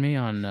can find me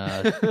on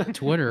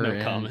Twitter No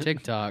and comment.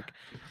 TikTok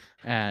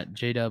at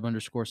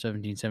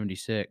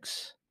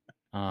jdub_1776.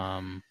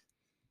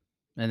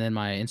 And then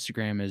my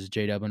Instagram is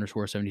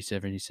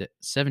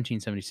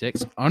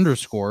jdub_1776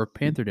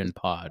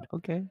 _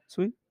 Okay,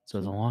 sweet. So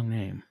it's a long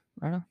name.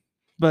 Right on.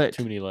 But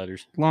Too many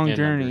letters. long and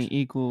journey numbers.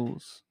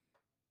 equals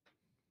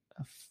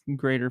a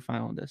greater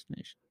final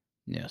destination.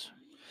 Yes.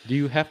 Do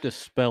you have to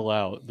spell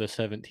out the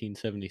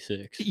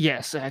 1776?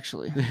 Yes,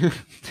 actually.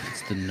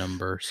 It's the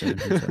number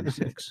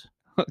 1776.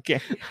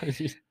 Okay.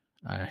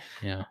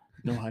 Yeah.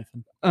 No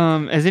hyphen.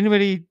 Has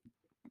anybody?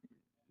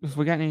 Have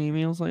we gotten any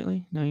emails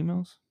lately? No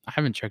emails. I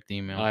haven't checked the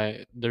email.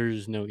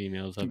 There's no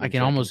emails. I've I been can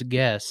checking. almost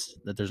guess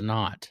that there's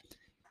not.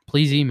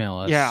 Please email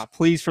us. Yeah,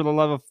 please, for the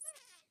love of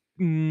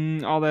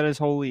all that is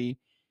holy,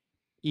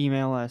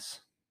 email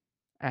us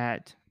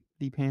at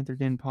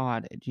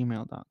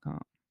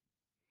thepantherdenpod@gmail.com.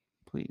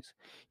 Please.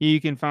 You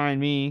can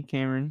find me,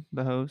 Cameron,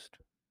 the host,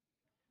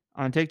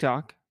 on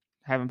TikTok.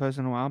 Haven't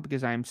posted in a while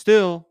because I'm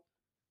still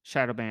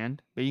shadow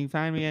banned. But you can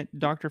find me at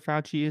Dr.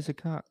 Fauci is a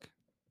cuck.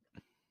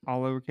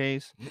 All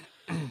lowercase.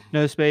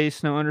 No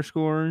space, no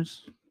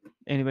underscores.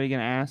 Anybody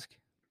gonna ask?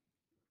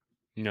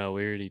 No,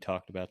 we already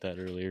talked about that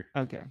earlier.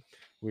 Okay.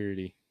 We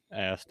already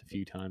asked a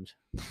few times.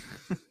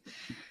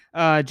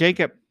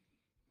 Jacob,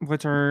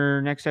 what's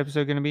our next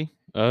episode gonna be?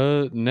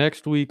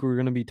 Next week we're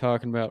gonna be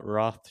talking about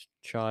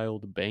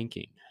Rothschild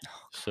banking.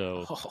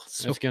 So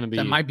it's gonna be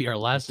that might be our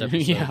last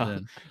episode. yeah,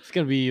 Then. it's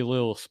gonna be a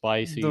little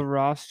spicy. The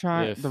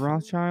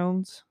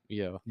Rothschilds.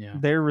 Yeah.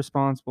 They're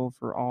responsible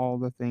for all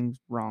the things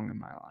wrong in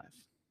my life.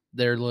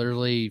 They're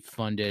literally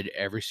funded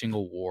every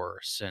single war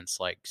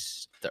since like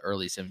the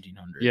early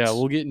 1700s. Yeah,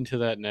 we'll get into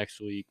that next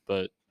week,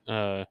 but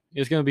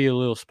it's gonna be a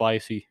little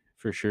spicy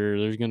for sure.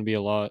 There's gonna be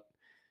a lot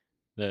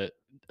of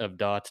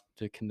dots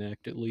to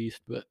connect at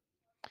least, but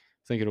I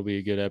think it'll be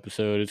a good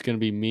episode. It's gonna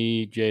be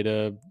me,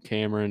 J-Dub,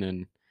 Cameron,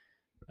 and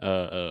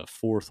a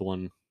fourth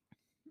one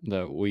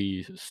that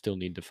we still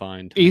need to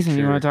find. Ethan,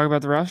 you want to talk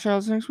about the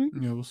Rothschilds next week?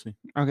 Yeah, we'll see.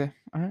 Okay,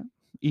 all right,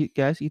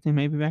 guys. Ethan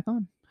may be back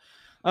on.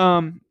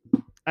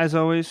 As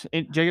always,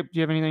 Jacob, do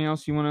you have anything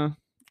else you wanna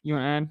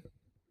add?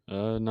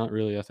 Not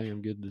really. I think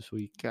I'm good this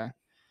week. Okay.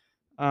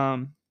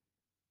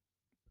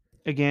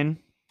 Again.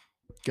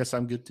 Guess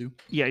I'm good too.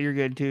 Yeah, you're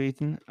good too,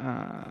 Ethan.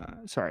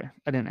 Sorry,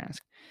 I didn't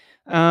ask.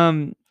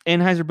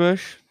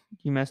 Anheuser-Busch,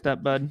 you messed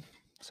up, bud.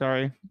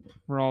 Sorry.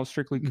 We're all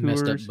strictly Coors.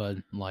 Messed up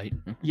Bud Light.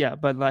 Yeah,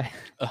 Bud Light.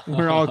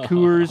 We're all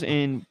Coors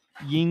and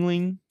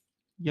Yingling.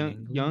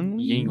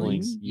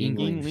 Yingling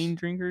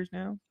drinkers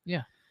now.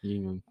 Yeah.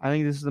 Yingling. I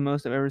think this is the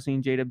most I've ever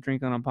seen J-Dub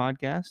drink on a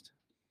podcast.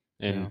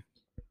 And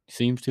he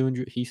seems to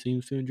enjoy.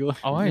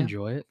 Oh, I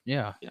enjoy it.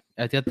 Yeah.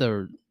 I got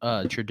the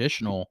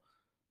traditional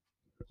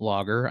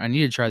lager. I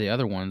need to try the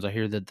other ones. I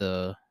hear that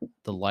the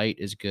light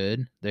is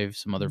good. They have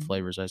some other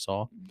flavors I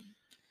saw.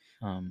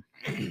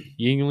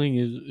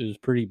 Yingling is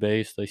pretty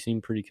base. They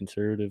seem pretty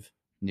conservative.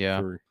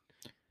 Yeah.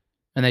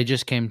 And they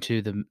just came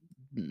to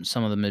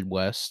some of the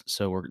Midwest,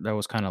 so that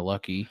was kind of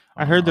lucky.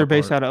 I heard they're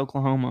based out of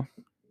Oklahoma.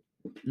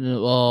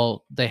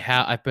 Well,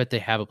 I bet they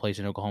have a place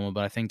in Oklahoma,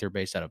 but I think they're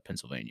based out of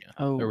Pennsylvania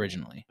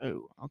originally.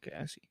 Oh, okay,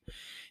 I see.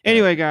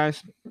 Anyway,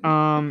 guys,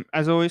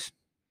 as always,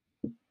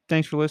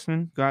 thanks for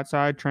listening. Go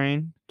outside,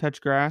 train,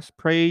 touch grass,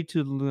 pray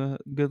to the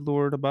good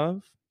Lord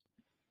above,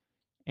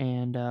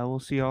 and we'll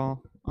see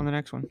y'all on the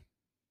next one.